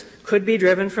manufacturers could be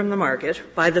driven from the market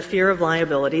by the fear of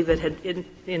liability that had in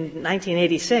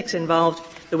 1986 involved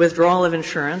the withdrawal of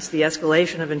insurance, the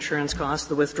escalation of insurance costs,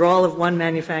 the withdrawal of one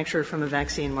manufacturer from a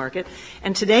vaccine market.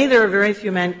 And today there are very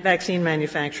few vaccine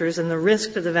manufacturers, and the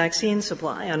risk to the vaccine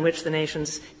supply on which the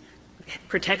nation's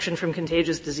protection from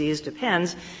contagious disease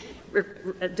depends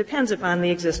upon the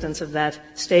existence of that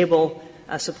stable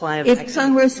supply of vaccines. If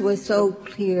Congress was so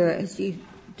clear as you're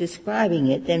describing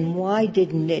it, then why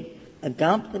didn't it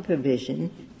adopt the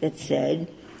provision that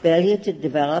said failure to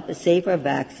develop a safer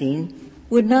vaccine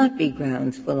would not be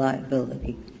grounds for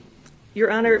liability?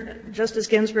 Your Honor, Justice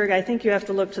Ginsburg, I think you have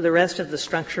to look to the rest of the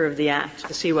structure of the Act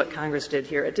to see what Congress did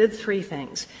here. It did 3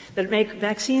 things that make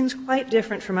vaccines quite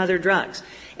different from other drugs.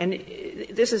 And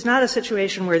this is not a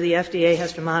situation where the FDA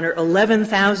has to monitor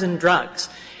 11,000 drugs,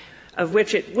 of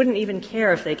which it wouldn't even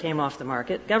care if they came off the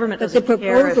market. Government doesn't care. But the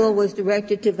proposal was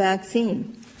directed to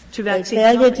vaccine. To vaccine.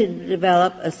 Failure to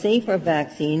develop a safer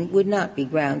vaccine would not be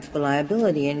grounds for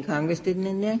liability, and Congress didn't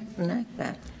enact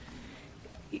that.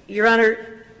 Your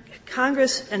Honor,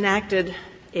 Congress enacted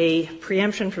a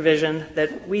preemption provision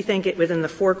that we think within the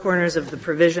 4 corners of the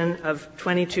provision of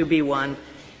 22B1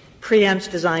 preempts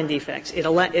design defects. It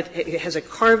has a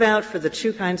carve-out for the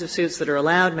 2 kinds of suits that are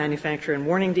allowed, manufacture and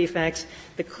warning defects.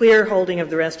 The clear holding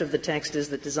of the rest of the text is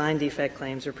that design defect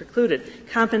claims are precluded.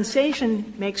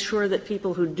 Compensation makes sure that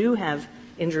people who do have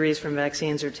injuries from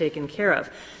vaccines are taken care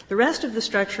of. The rest of the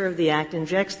structure of the Act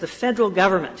injects the federal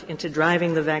government into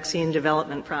driving the vaccine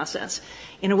development process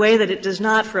in a way that it does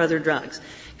not for other drugs.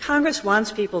 Congress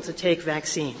wants people to take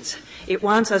vaccines. It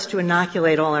wants us to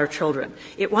inoculate all our children.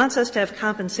 It wants us to have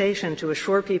compensation to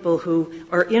assure people who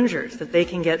are injured that they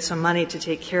can get some money to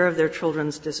take care of their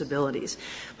children's disabilities.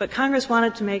 But Congress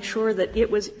wanted to make sure that it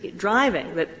was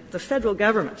driving, that the federal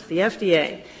government, the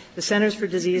FDA, the Centers for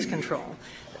Disease Control,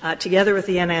 together with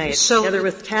the NIH, together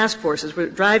with task forces, we're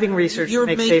driving research to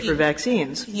make safer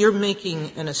vaccines. You're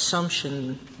making an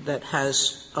assumption that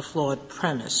has a flawed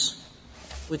premise,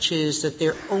 which is that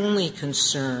their only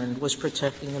concern was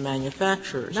protecting the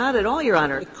manufacturers. Not at all, Your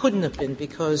Honor. It couldn't have been,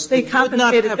 because they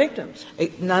compensated victims.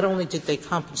 Not only did they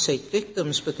compensate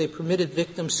victims, but they permitted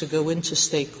victims to go into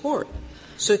state court.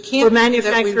 So it can't for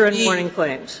manufacture and warning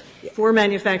claims. For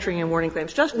manufacturing and warning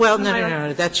claims.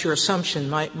 No. That's your assumption.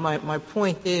 My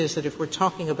point is that if we're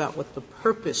talking about what the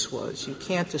purpose was, you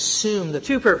can't assume that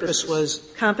 2 the purpose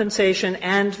was compensation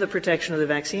and the protection of the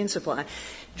vaccine supply.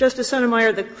 Justice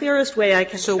Sotomayor, the clearest way I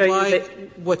can show you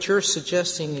that what you're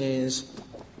suggesting is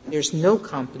there's no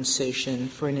compensation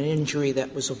for an injury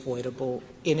that was avoidable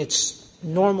in its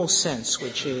normal sense,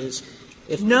 which is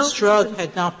if this drug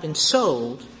had not been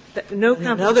sold,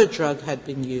 another drug had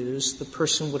been used, the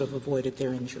person would have avoided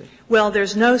their injury. Well,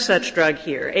 there's no such drug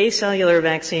here. Acellular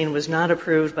vaccine was not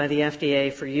approved by the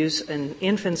FDA for use in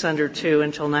infants under 2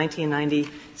 until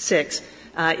 1996.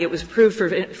 It was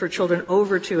approved for children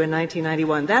over 2 in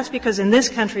 1991. That's because in this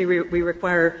country we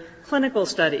require clinical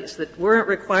studies that weren't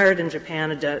required in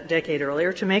Japan a decade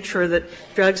earlier to make sure that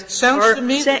drugs Sounds to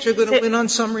me that you're going to win on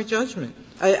summary judgment.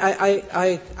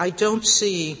 I don't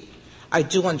see — I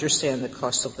do understand the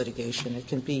cost of litigation. It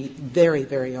can be very,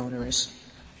 very onerous.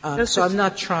 So I'm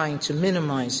not trying to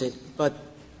minimize it, but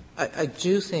I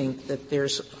do think that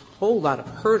there's a whole lot of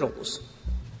hurdles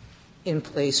in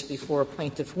place before a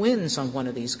plaintiff wins on one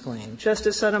of these claims.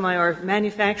 Justice Sotomayor,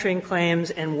 manufacturing claims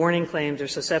and warning claims are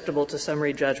susceptible to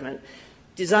summary judgment.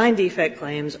 Design defect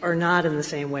claims are not in the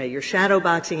same way. You're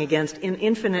shadowboxing against an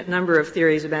infinite number of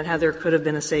theories about how there could have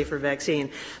been a safer vaccine.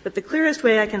 But the clearest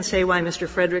way I can say why Mr.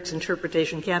 Frederick's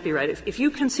interpretation can't be right, if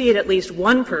you concede at least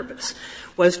one purpose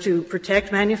was to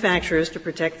protect manufacturers, to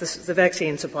protect the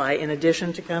vaccine supply, in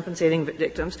addition to compensating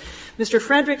victims, Mr.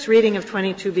 Frederick's reading of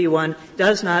 22B1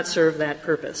 does not serve that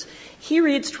purpose. He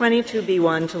reads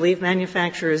 22B1 to leave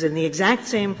manufacturers in the exact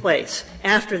same place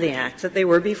after the Act that they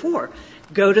were before.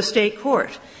 Go to state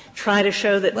court. Try to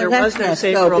show that there was no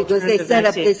safer alternative because they set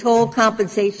up this whole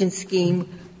compensation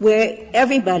scheme where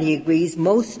everybody agrees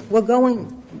most were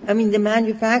going — the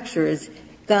manufacturers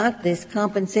got this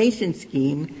compensation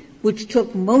scheme which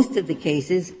took most of the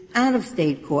cases out of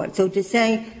state court. So to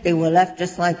say they were left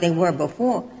just like they were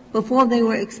before they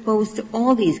were exposed to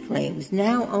all these claims,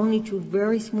 now only to a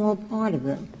very small part of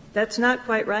them. That's not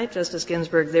quite right, Justice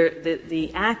Ginsburg.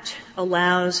 The Act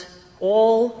allows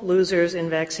all losers in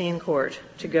vaccine court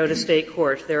to go to state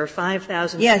court. There are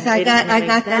 5,000. Yes, I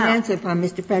got that answer from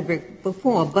Mr. Frederick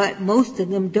before, but most of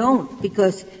them don't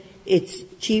because it's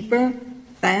cheaper,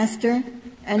 faster,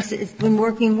 and it's been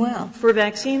working well. For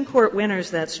vaccine court winners,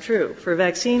 that's true. For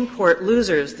vaccine court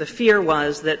losers, the fear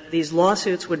was that these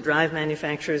lawsuits would drive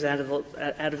manufacturers out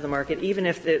of the market, even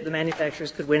if the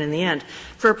manufacturers could win in the end.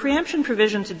 For a preemption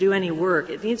provision to do any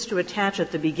work, it needs to attach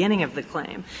at the beginning of the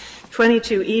claim.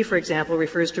 22E, for example,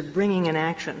 refers to bringing an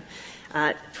action.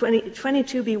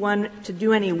 22B1, to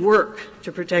do any work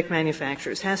to protect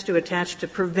manufacturers, has to attach to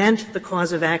prevent the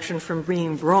cause of action from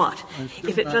being brought.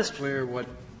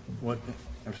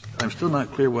 I'm still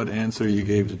not clear what answer you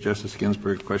gave to Justice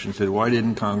Ginsburg's question. Said, why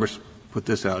didn't Congress put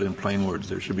this out in plain words?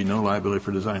 There should be no liability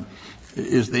for design.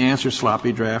 Is the answer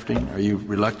sloppy drafting? Are you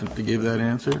reluctant to give that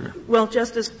answer? Well,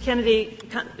 Justice Kennedy,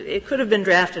 it could have been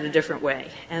drafted a different way,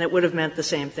 and it would have meant the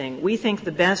same thing. We think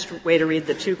the best way to read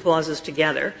the two clauses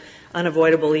together,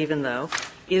 unavoidable even though,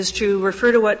 is to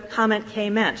refer to what comment K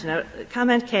meant. Now,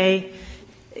 comment K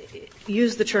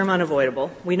used the term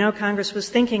unavoidable. We know Congress was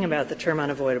thinking about the term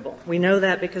unavoidable. We know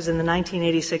that because in the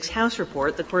 1986 House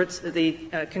report,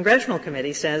 the Congressional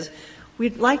Committee says,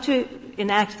 we'd like to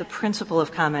enact the principle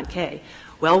of comment K.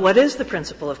 Well, what is the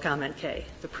principle of comment K?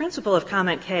 The principle of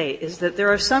comment K is that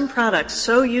there are some products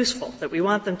so useful that we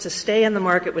want them to stay in the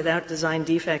market without design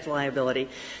defect liability.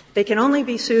 They can only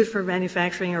be sued for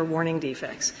manufacturing or warning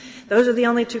defects. Those are the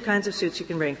only two kinds of suits you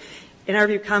can bring. In our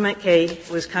view, comment K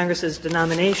was Congress's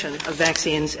denomination of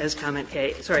vaccines as comment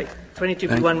K. Sorry,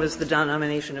 22B1 was the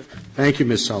denomination of. Thank you,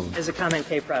 Ms. Sullivan. As a comment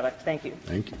K product. Thank you.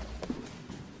 Thank you.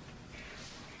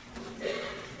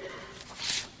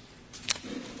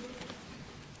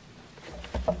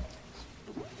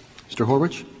 Mr.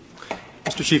 Horwich.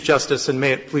 Mr. Chief Justice, and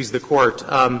may it please the Court,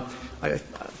 I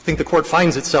think the Court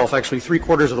finds itself actually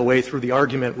three-quarters of the way through the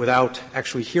argument without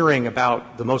actually hearing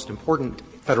about the most important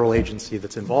federal agency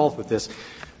that's involved with this,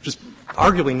 which is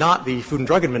arguably not the Food and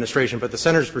Drug Administration, but the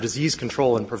Centers for Disease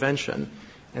Control and Prevention.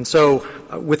 And so,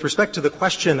 with respect to the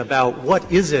question about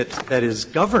what is it that is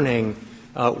governing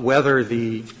whether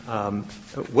the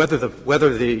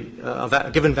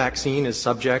given vaccine is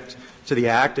subject to the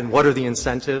Act, and what are the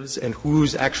incentives, and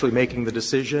who's actually making the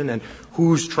decision, and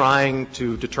who's trying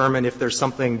to determine if there's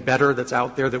something better that's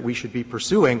out there that we should be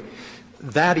pursuing,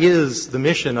 that is the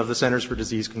mission of the Centers for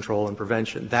Disease Control and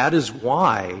Prevention. That is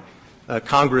why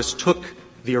Congress took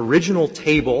the original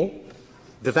table.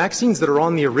 The vaccines that are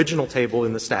on the original table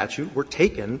in the statute were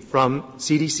taken from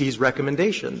CDC's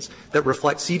recommendations that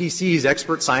reflect CDC's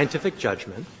expert scientific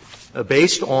judgment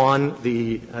based on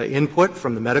the input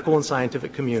from the medical and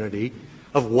scientific community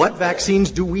of what vaccines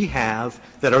do we have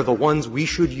that are the ones we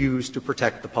should use to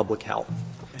protect the public health.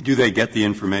 Do they get the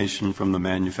information from the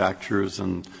manufacturers?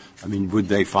 And, I mean, would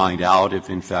they find out if,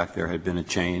 in fact, there had been a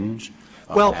change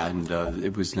and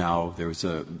it was now there was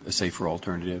a safer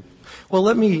alternative? Well,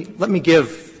 let me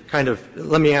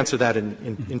answer that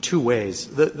in two ways.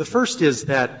 The first is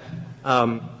that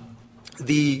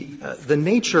the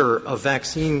nature of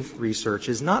vaccine research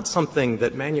is not something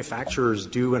that manufacturers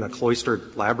do in a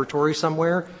cloistered laboratory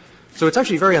somewhere. So it's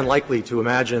actually very unlikely to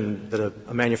imagine that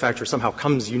a manufacturer somehow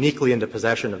comes uniquely into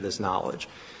possession of this knowledge.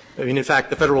 I mean, in fact,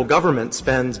 the federal government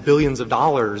spends billions of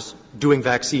dollars doing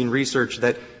vaccine research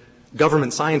that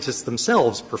government scientists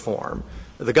themselves perform.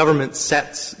 The government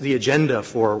sets the agenda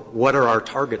for what are our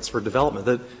targets for development.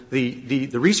 The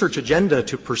research agenda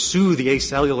to pursue the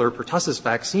acellular pertussis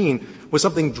vaccine was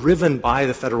something driven by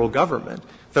the federal government.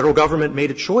 The federal government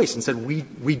made a choice and said,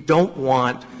 we don't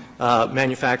want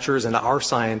manufacturers and our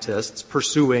scientists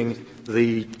pursuing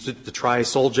the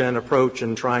tri-Solgen approach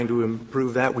and trying to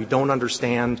improve that. We don't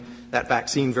understand that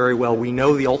vaccine very well. We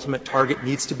know the ultimate target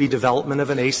needs to be development of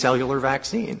an acellular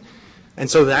vaccine. And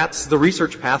so that's the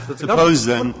research path that the government. Suppose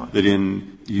then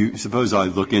that suppose I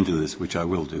look into this, which I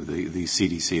will do, the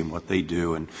CDC and what they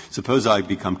do, and suppose I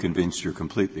become convinced you're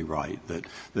completely right,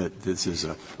 that this is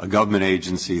a government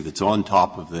agency that's on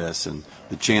top of this, and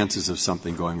the chances of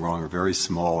something going wrong are very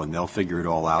small, and they'll figure it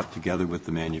all out together with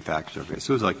the manufacturer. Okay,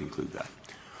 suppose I conclude that.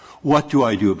 What do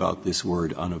I do about this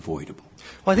word unavoidable?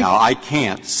 Well, now, I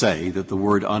can't say that the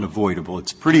word unavoidable,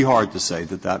 it's pretty hard to say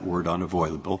that that word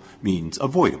unavoidable means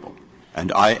avoidable.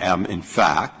 And I am, in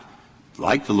fact,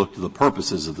 like to look to the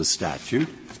purposes of the statute,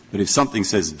 but if something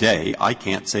says day, I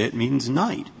can't say it means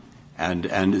night.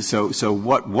 And so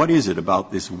what is it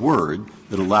about this word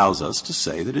that allows us to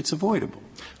say that it's avoidable?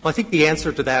 Well, I think the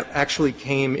answer to that actually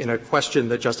came in a question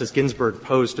that Justice Ginsburg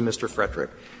posed to Mr.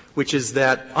 Frederick, which is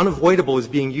that unavoidable is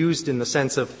being used in the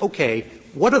sense of, okay,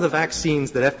 what are the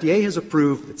vaccines that FDA has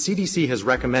approved, that CDC has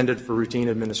recommended for routine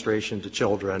administration to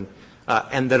children,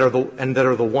 and that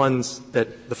are the ones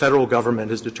that the federal government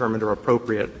has determined are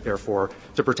appropriate, therefore,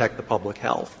 to protect the public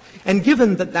health. And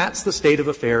given that that's the state of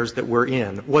affairs that we're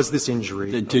in, was this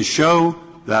injury? To show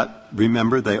that,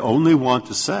 remember, they only want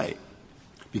to say,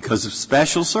 because of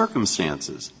special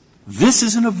circumstances, this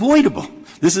is an avoidable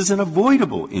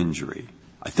injury.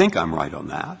 I think I'm right on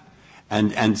that.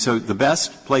 And so the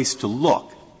best place to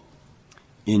look,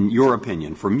 in your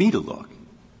opinion, for me to look,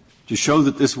 to show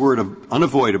that this word of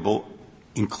unavoidable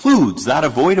includes that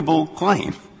avoidable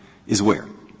claim, is where?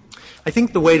 I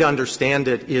think the way to understand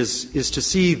it is to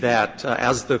see that,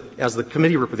 as the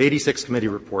committee report, the 86 committee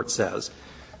report says,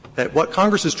 that what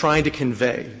Congress is trying to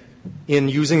convey in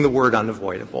using the word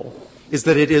unavoidable is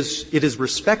that it is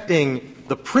respecting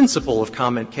the principle of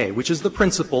Comment K, which is the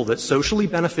principle that socially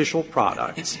beneficial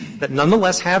products that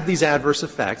nonetheless have these adverse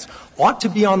effects ought to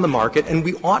be on the market, and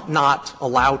we ought not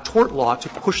allow tort law to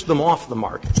push them off the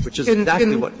market, which is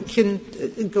exactly what —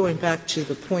 going back to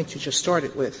the point you just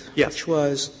started with, yes. Which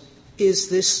was, is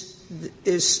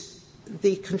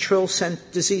the Control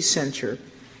Disease Center,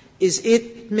 is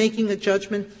it making a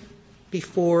judgment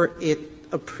before it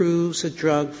approves a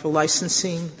drug for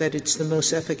licensing that it's the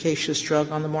most efficacious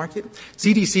drug on the market?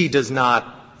 CDC does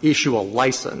not issue a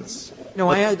license. No,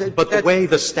 but the way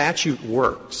the statute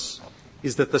works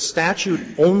is that the statute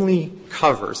only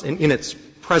covers, in its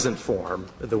present form,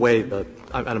 the way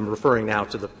I'm referring now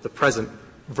to the present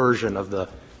version of the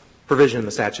provision in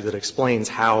the statute that explains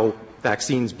how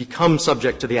vaccines become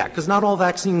subject to the Act, because not all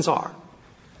vaccines are.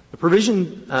 The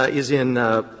provision is in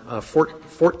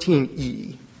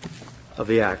 14E of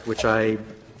the Act, which I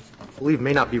believe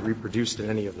may not be reproduced in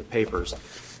any of the papers.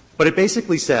 But it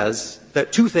basically says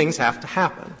that two things have to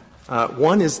happen.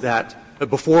 One is that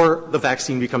before the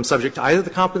vaccine becomes subject to either the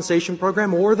compensation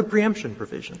program or the preemption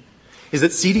provision, is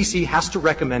that CDC has to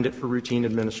recommend it for routine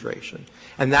administration.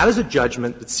 And that is a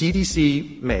judgment that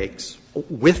CDC makes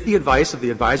with the advice of the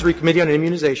Advisory Committee on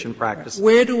Immunization Practice.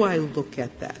 Where do I look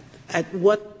at that? At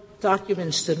what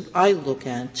documents do I look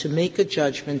at to make a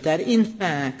judgment that, in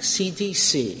fact,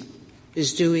 CDC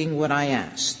is doing what I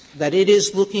asked, that it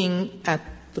is looking at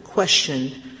the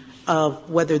question of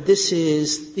whether this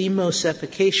is the most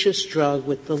efficacious drug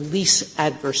with the least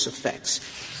adverse effects?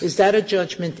 Is that a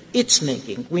judgment it's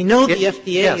making? We know the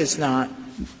FDA is not.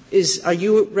 Are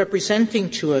you representing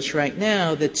to us right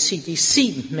now that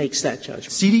CDC makes that judgment?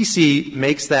 CDC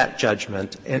makes that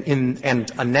judgment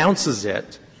and announces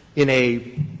it in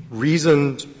a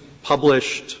reasoned,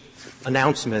 published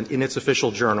announcement in its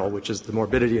official journal, which is the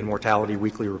Morbidity and Mortality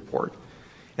Weekly Report.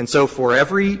 And so for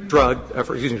every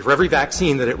for every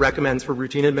vaccine that it recommends for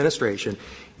routine administration,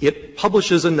 it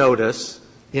publishes a notice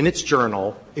in its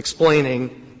journal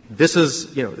explaining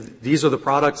these are the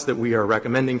products that we are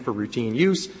recommending for routine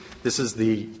use. This is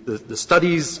the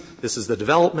studies. This is the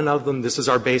development of them. This is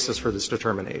our basis for this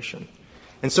determination.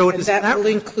 And so that will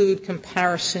include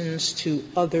comparisons to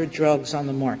other drugs on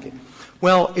the market.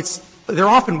 Well, there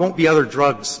often won't be other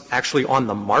drugs actually on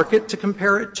the market to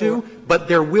compare it to, but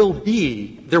there will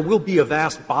be a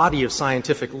vast body of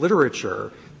scientific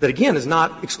literature that, again, is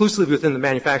not exclusively within the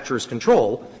manufacturer's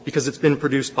control because it's been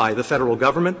produced by the federal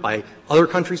government, by other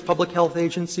countries' public health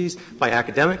agencies, by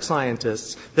academic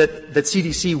scientists, that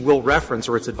CDC will reference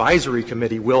or its advisory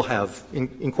committee will have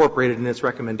incorporated in its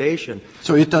recommendation.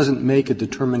 So it doesn't make a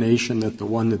determination that the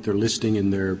one that they're listing in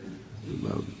their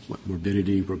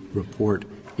morbidity report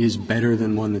is better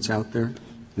than one that's out there?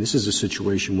 This is a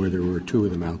situation where there were two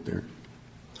of them out there.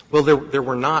 Well, there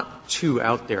were not two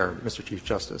out there, Mr. Chief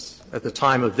Justice. At the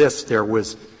time of this, there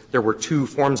were two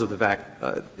forms of the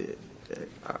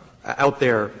out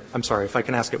there. I'm sorry, if I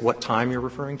can ask at what time you're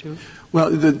referring to? Well,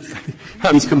 the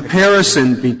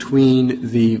comparison between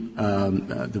the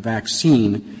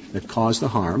vaccine that caused the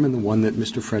harm and the one that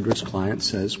Mr. Frederick's client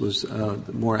says was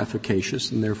more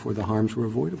efficacious and therefore the harms were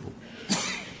avoidable.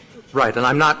 Right, and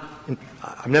I've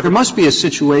never. There must be a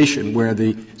situation where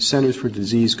the Centers for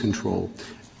Disease Control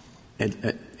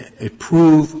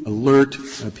alert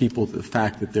people to the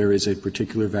fact that there is a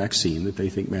particular vaccine that they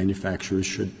think manufacturers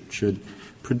should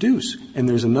produce. And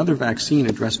there's another vaccine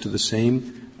addressed to the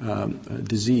same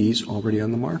disease already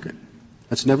on the market.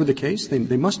 That's never the case? They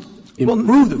must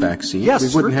improve the vaccine. Yes,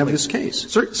 we wouldn't have this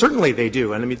case. Certainly they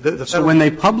do. And I mean, so when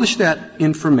they publish that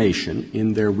information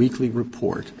in their weekly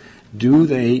report, do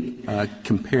they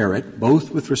compare it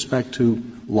both with respect to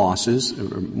losses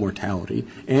or mortality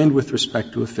and with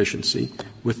respect to efficiency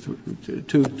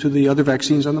to the other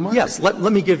vaccines on the market? Yes.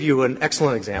 Let me give you an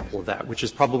excellent example of that, which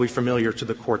is probably familiar to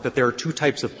the Court, that there are two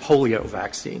types of polio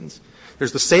vaccines.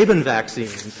 There's the Sabin vaccine,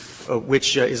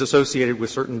 which is associated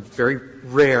with certain very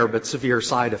rare but severe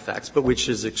side effects, but which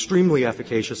is extremely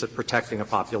efficacious at protecting a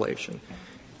population.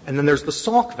 And then there's the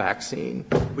Salk vaccine,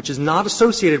 which is not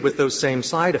associated with those same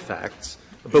side effects,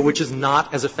 but which is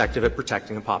not as effective at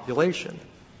protecting a population.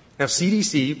 Now,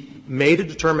 CDC made a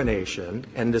determination,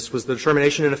 and this was the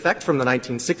determination in effect from the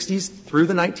 1960s through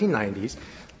the 1990s,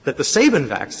 that the Sabin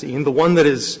vaccine, the one that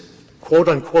is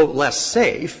quote-unquote less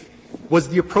safe, was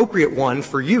the appropriate one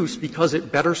for use because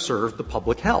it better served the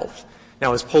public health.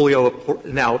 Now,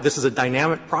 now this is a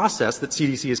dynamic process that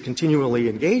CDC is continually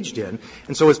engaged in,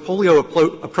 and so as polio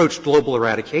approached global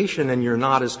eradication and you're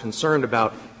not as concerned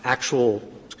about actual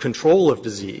control of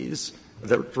disease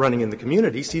that's running in the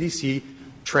community, CDC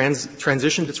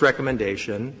transitioned its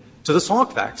recommendation to the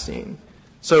Salk vaccine.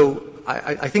 So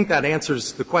I think that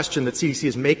answers the question that CDC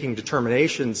is making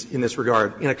determinations in this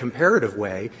regard in a comparative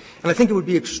way. And I think it would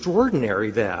be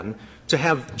extraordinary then to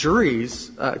have juries,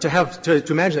 to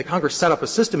imagine that Congress set up a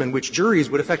system in which juries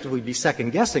would effectively be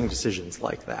second-guessing decisions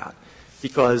like that,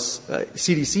 because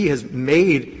CDC has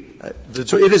made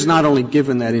So it is not only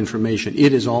given that information,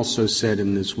 it is also said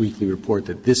in this weekly report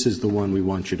that this is the one we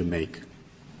want you to make.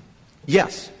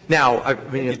 Yes. Now, I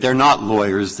mean, they're not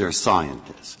lawyers, they're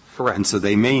scientists. Correct. And so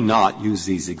they may not use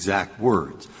these exact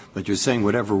words, but you're saying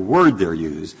whatever word they're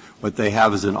used, what they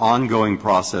have is an ongoing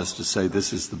process to say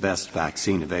this is the best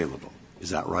vaccine available. Is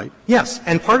that right? Yes.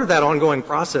 And part of that ongoing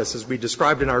process, as we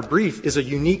described in our brief, is a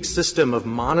unique system of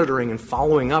monitoring and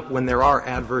following up when there are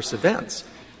adverse events.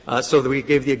 So that we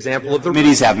gave the example of the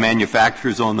committees have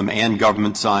manufacturers on them and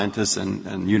government scientists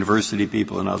and university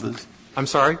people and others? I'm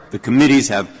sorry? The committees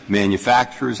have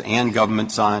manufacturers and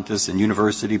government scientists and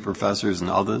university professors and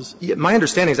others? Yeah, my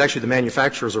understanding is actually the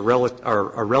manufacturers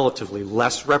are relatively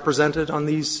less represented on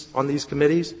these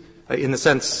committees, in the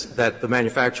sense that the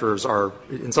manufacturers are,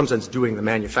 in some sense, doing the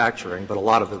manufacturing, but a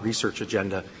lot of the research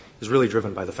agenda is really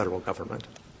driven by the federal government.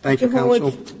 Thank you,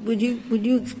 counsel. Would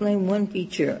you explain one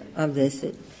feature of this?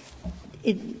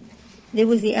 There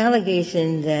was the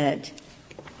allegation that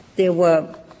there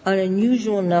were an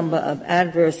unusual number of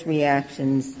adverse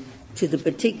reactions to the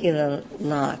particular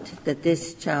lot that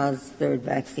this child's third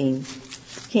vaccine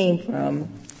came from,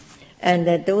 and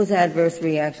that those adverse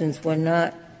reactions were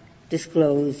not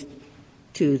disclosed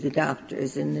to the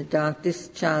doctors. And this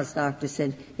child's doctor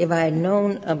said, if I had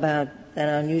known about that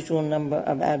unusual number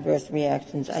of adverse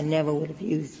reactions, I never would have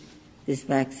used this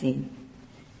vaccine.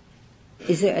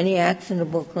 Is there any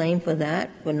actionable claim for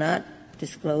that, for not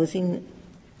disclosing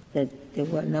that there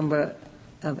were an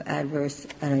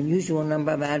unusual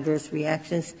number of adverse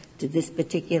reactions to this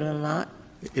particular lot?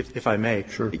 If I may.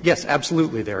 Sure. Yes,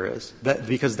 absolutely there is.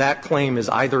 Because that claim is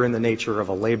either in the nature of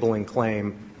a labeling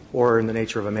claim or in the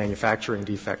nature of a manufacturing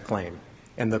defect claim.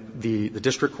 And the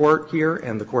district court here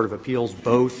and the Court of Appeals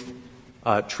both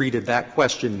treated that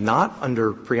question not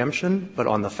under preemption, but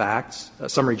on the facts. A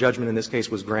summary judgment in this case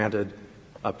was granted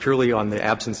purely on the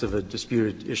absence of a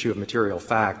disputed issue of material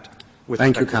fact.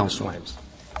 Thank you, counsel. Claims.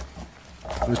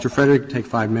 Mr. Frederick, take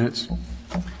 5 minutes.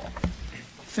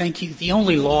 Thank you. The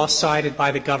only law cited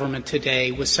by the government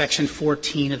today was Section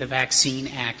 14 of the Vaccine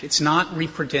Act. It's not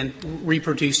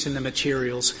reproduced in the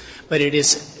materials, but it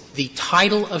is the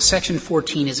title of Section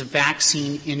 14 is a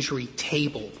vaccine injury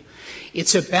table.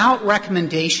 It's about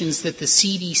recommendations that the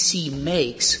CDC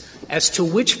makes as to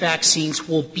which vaccines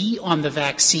will be on the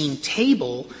vaccine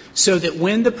table so that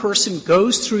when the person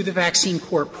goes through the vaccine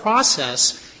court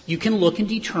process, you can look and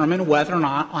determine whether or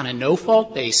not, on a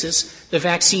no-fault basis, the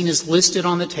vaccine is listed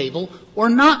on the table or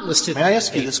not listed on the table. May I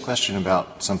ask you this question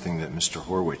about something that Mr.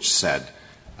 Horwich said?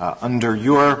 Under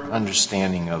your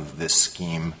understanding of this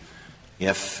scheme,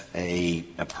 if a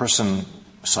person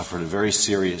suffered a very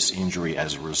serious injury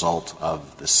as a result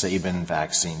of the Sabin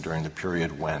vaccine during the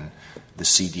period when the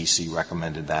CDC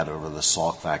recommended that over the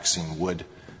Salk vaccine, would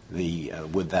the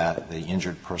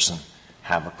injured person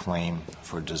have a claim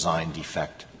for design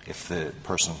defect if the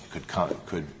person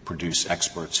could produce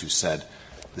experts who said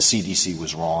the CDC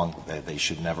was wrong, that they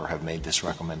should never have made this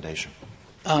recommendation?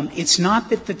 It's not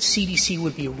that the CDC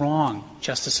would be wrong.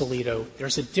 Justice Alito.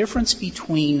 There's a difference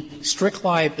between strict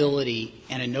liability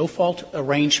and a no-fault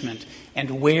arrangement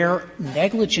and where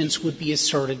negligence would be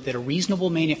asserted that a reasonable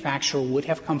manufacturer would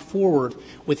have come forward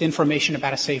with information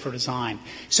about a safer design.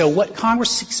 So what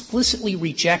Congress explicitly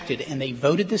rejected, and they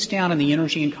voted this down in the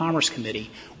Energy and Commerce Committee,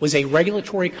 was a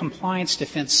regulatory compliance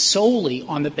defense solely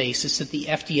on the basis that the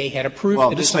FDA had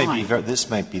approved the design. This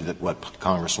might be what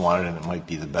Congress wanted, and it might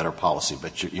be the better policy.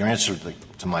 But your answer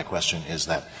to my question is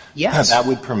that yes. That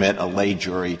would permit a lay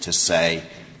jury to say,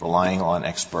 relying on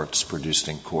experts produced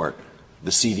in court, the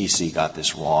CDC got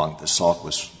this wrong. The Salk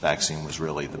vaccine was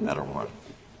really the better one.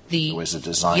 It was a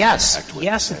design defect.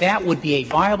 Yes, that would be a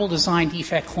viable design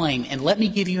defect claim. And let me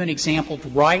give you an example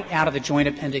right out of the Joint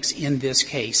Appendix in this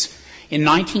case. In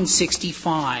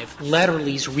 1965,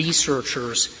 Letterly's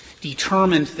researchers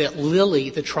determined that Lilly,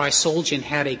 the Trisolgen,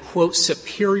 had a, quote,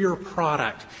 superior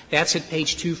product. That's at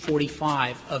page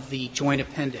 245 of the Joint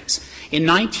Appendix. That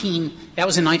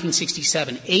was in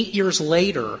 1967. 8 years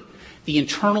later, the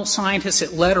internal scientists at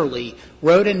Letterly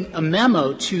wrote a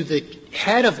memo to the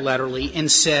head of Letterly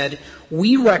and said,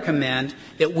 we recommend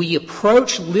that we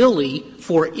approach Lilly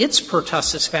for its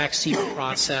pertussis vaccine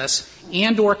process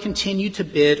and or continue to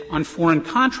bid on foreign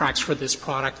contracts for this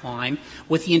product line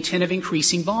with the intent of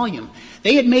increasing volume.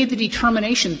 They had made the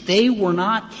determination they were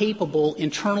not capable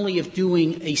internally of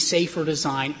doing a safer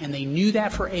design, and they knew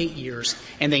that for 8 years,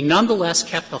 and they nonetheless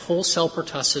kept the wholesale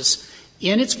pertussis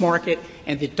in its market,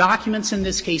 and the documents in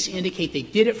this case indicate they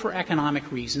did it for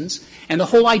economic reasons. And the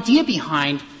whole idea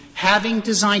behind having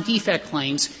design defect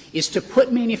claims is to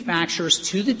put manufacturers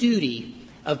to the duty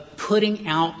of putting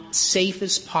out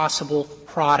safest possible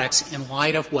products in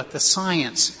light of what the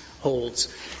science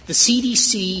holds. The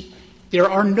CDC, there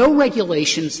are no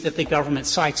regulations that the government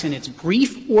cites in its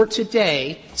brief or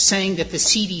today saying that the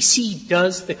CDC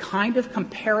does the kind of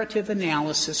comparative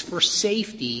analysis for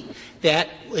safety that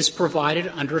is provided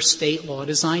under state law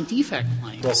design defect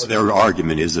claims. Well, their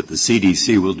argument is that the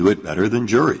CDC will do it better than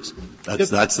juries.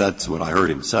 That's what I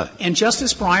heard him say. And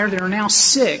Justice Breyer, there are now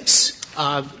 6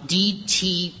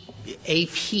 DTaP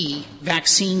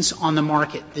vaccines on the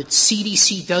market. The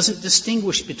CDC doesn't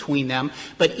distinguish between them,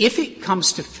 but if it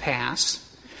comes to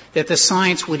pass that the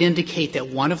science would indicate that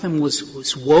one of them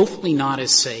was woefully not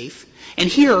as safe, and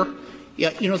here,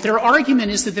 their argument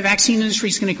is that the vaccine industry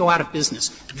is going to go out of business.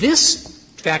 This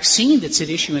vaccine that's at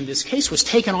issue in this case was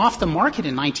taken off the market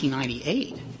in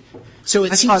 1998. So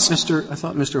it seems I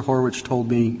thought Mr. Horwich told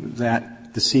me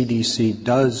that the CDC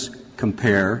does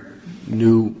compare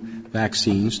new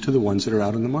vaccines to the ones that are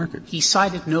out in the market. He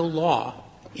cited no law.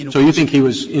 So you think he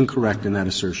was incorrect in that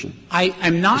assertion?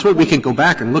 I'm not. So we can go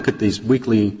back and look at these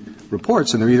weekly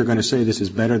reports, and they're either going to say this is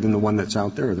better than the one that's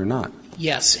out there or they're not.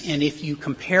 Yes, and if you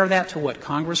compare that to what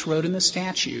Congress wrote in the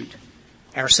statute,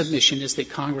 our submission is that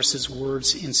Congress's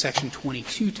words in Section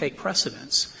 22 take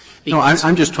precedence. No,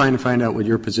 I'm just trying to find out what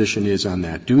your position is on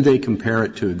that. Do they compare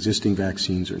it to existing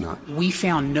vaccines or not? We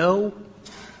found no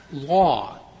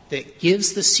law that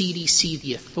gives the CDC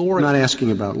the authority. I'm not asking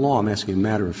about law. I'm asking a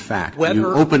matter of fact.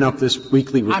 You open up this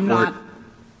weekly report.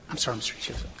 I'm sorry, Mr.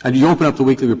 Chief. And you open up the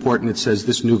weekly report and it says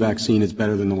this new vaccine is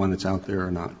better than the one that's out there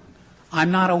or not?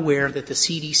 I'm not aware that the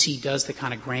CDC does the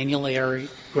kind of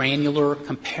granular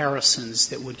comparisons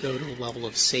that would go to the level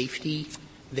of safety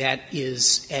that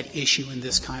is at issue in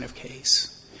this kind of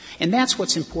case. And that's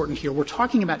what's important here. We're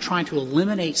talking about trying to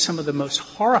eliminate some of the most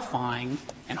horrifying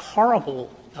and horrible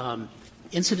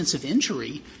incidents of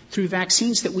injury through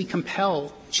vaccines that we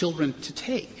compel children to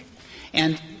take.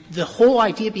 And the whole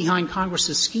idea behind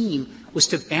Congress's scheme was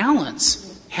to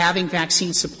balance having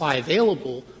vaccine supply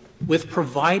available with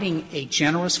providing a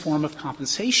generous form of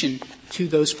compensation to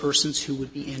those persons who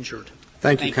would be injured.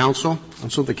 Thank you, counsel.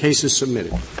 And so the case is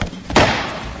submitted.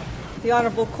 The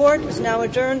Honorable Court is now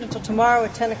adjourned until tomorrow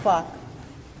at 10 o'clock.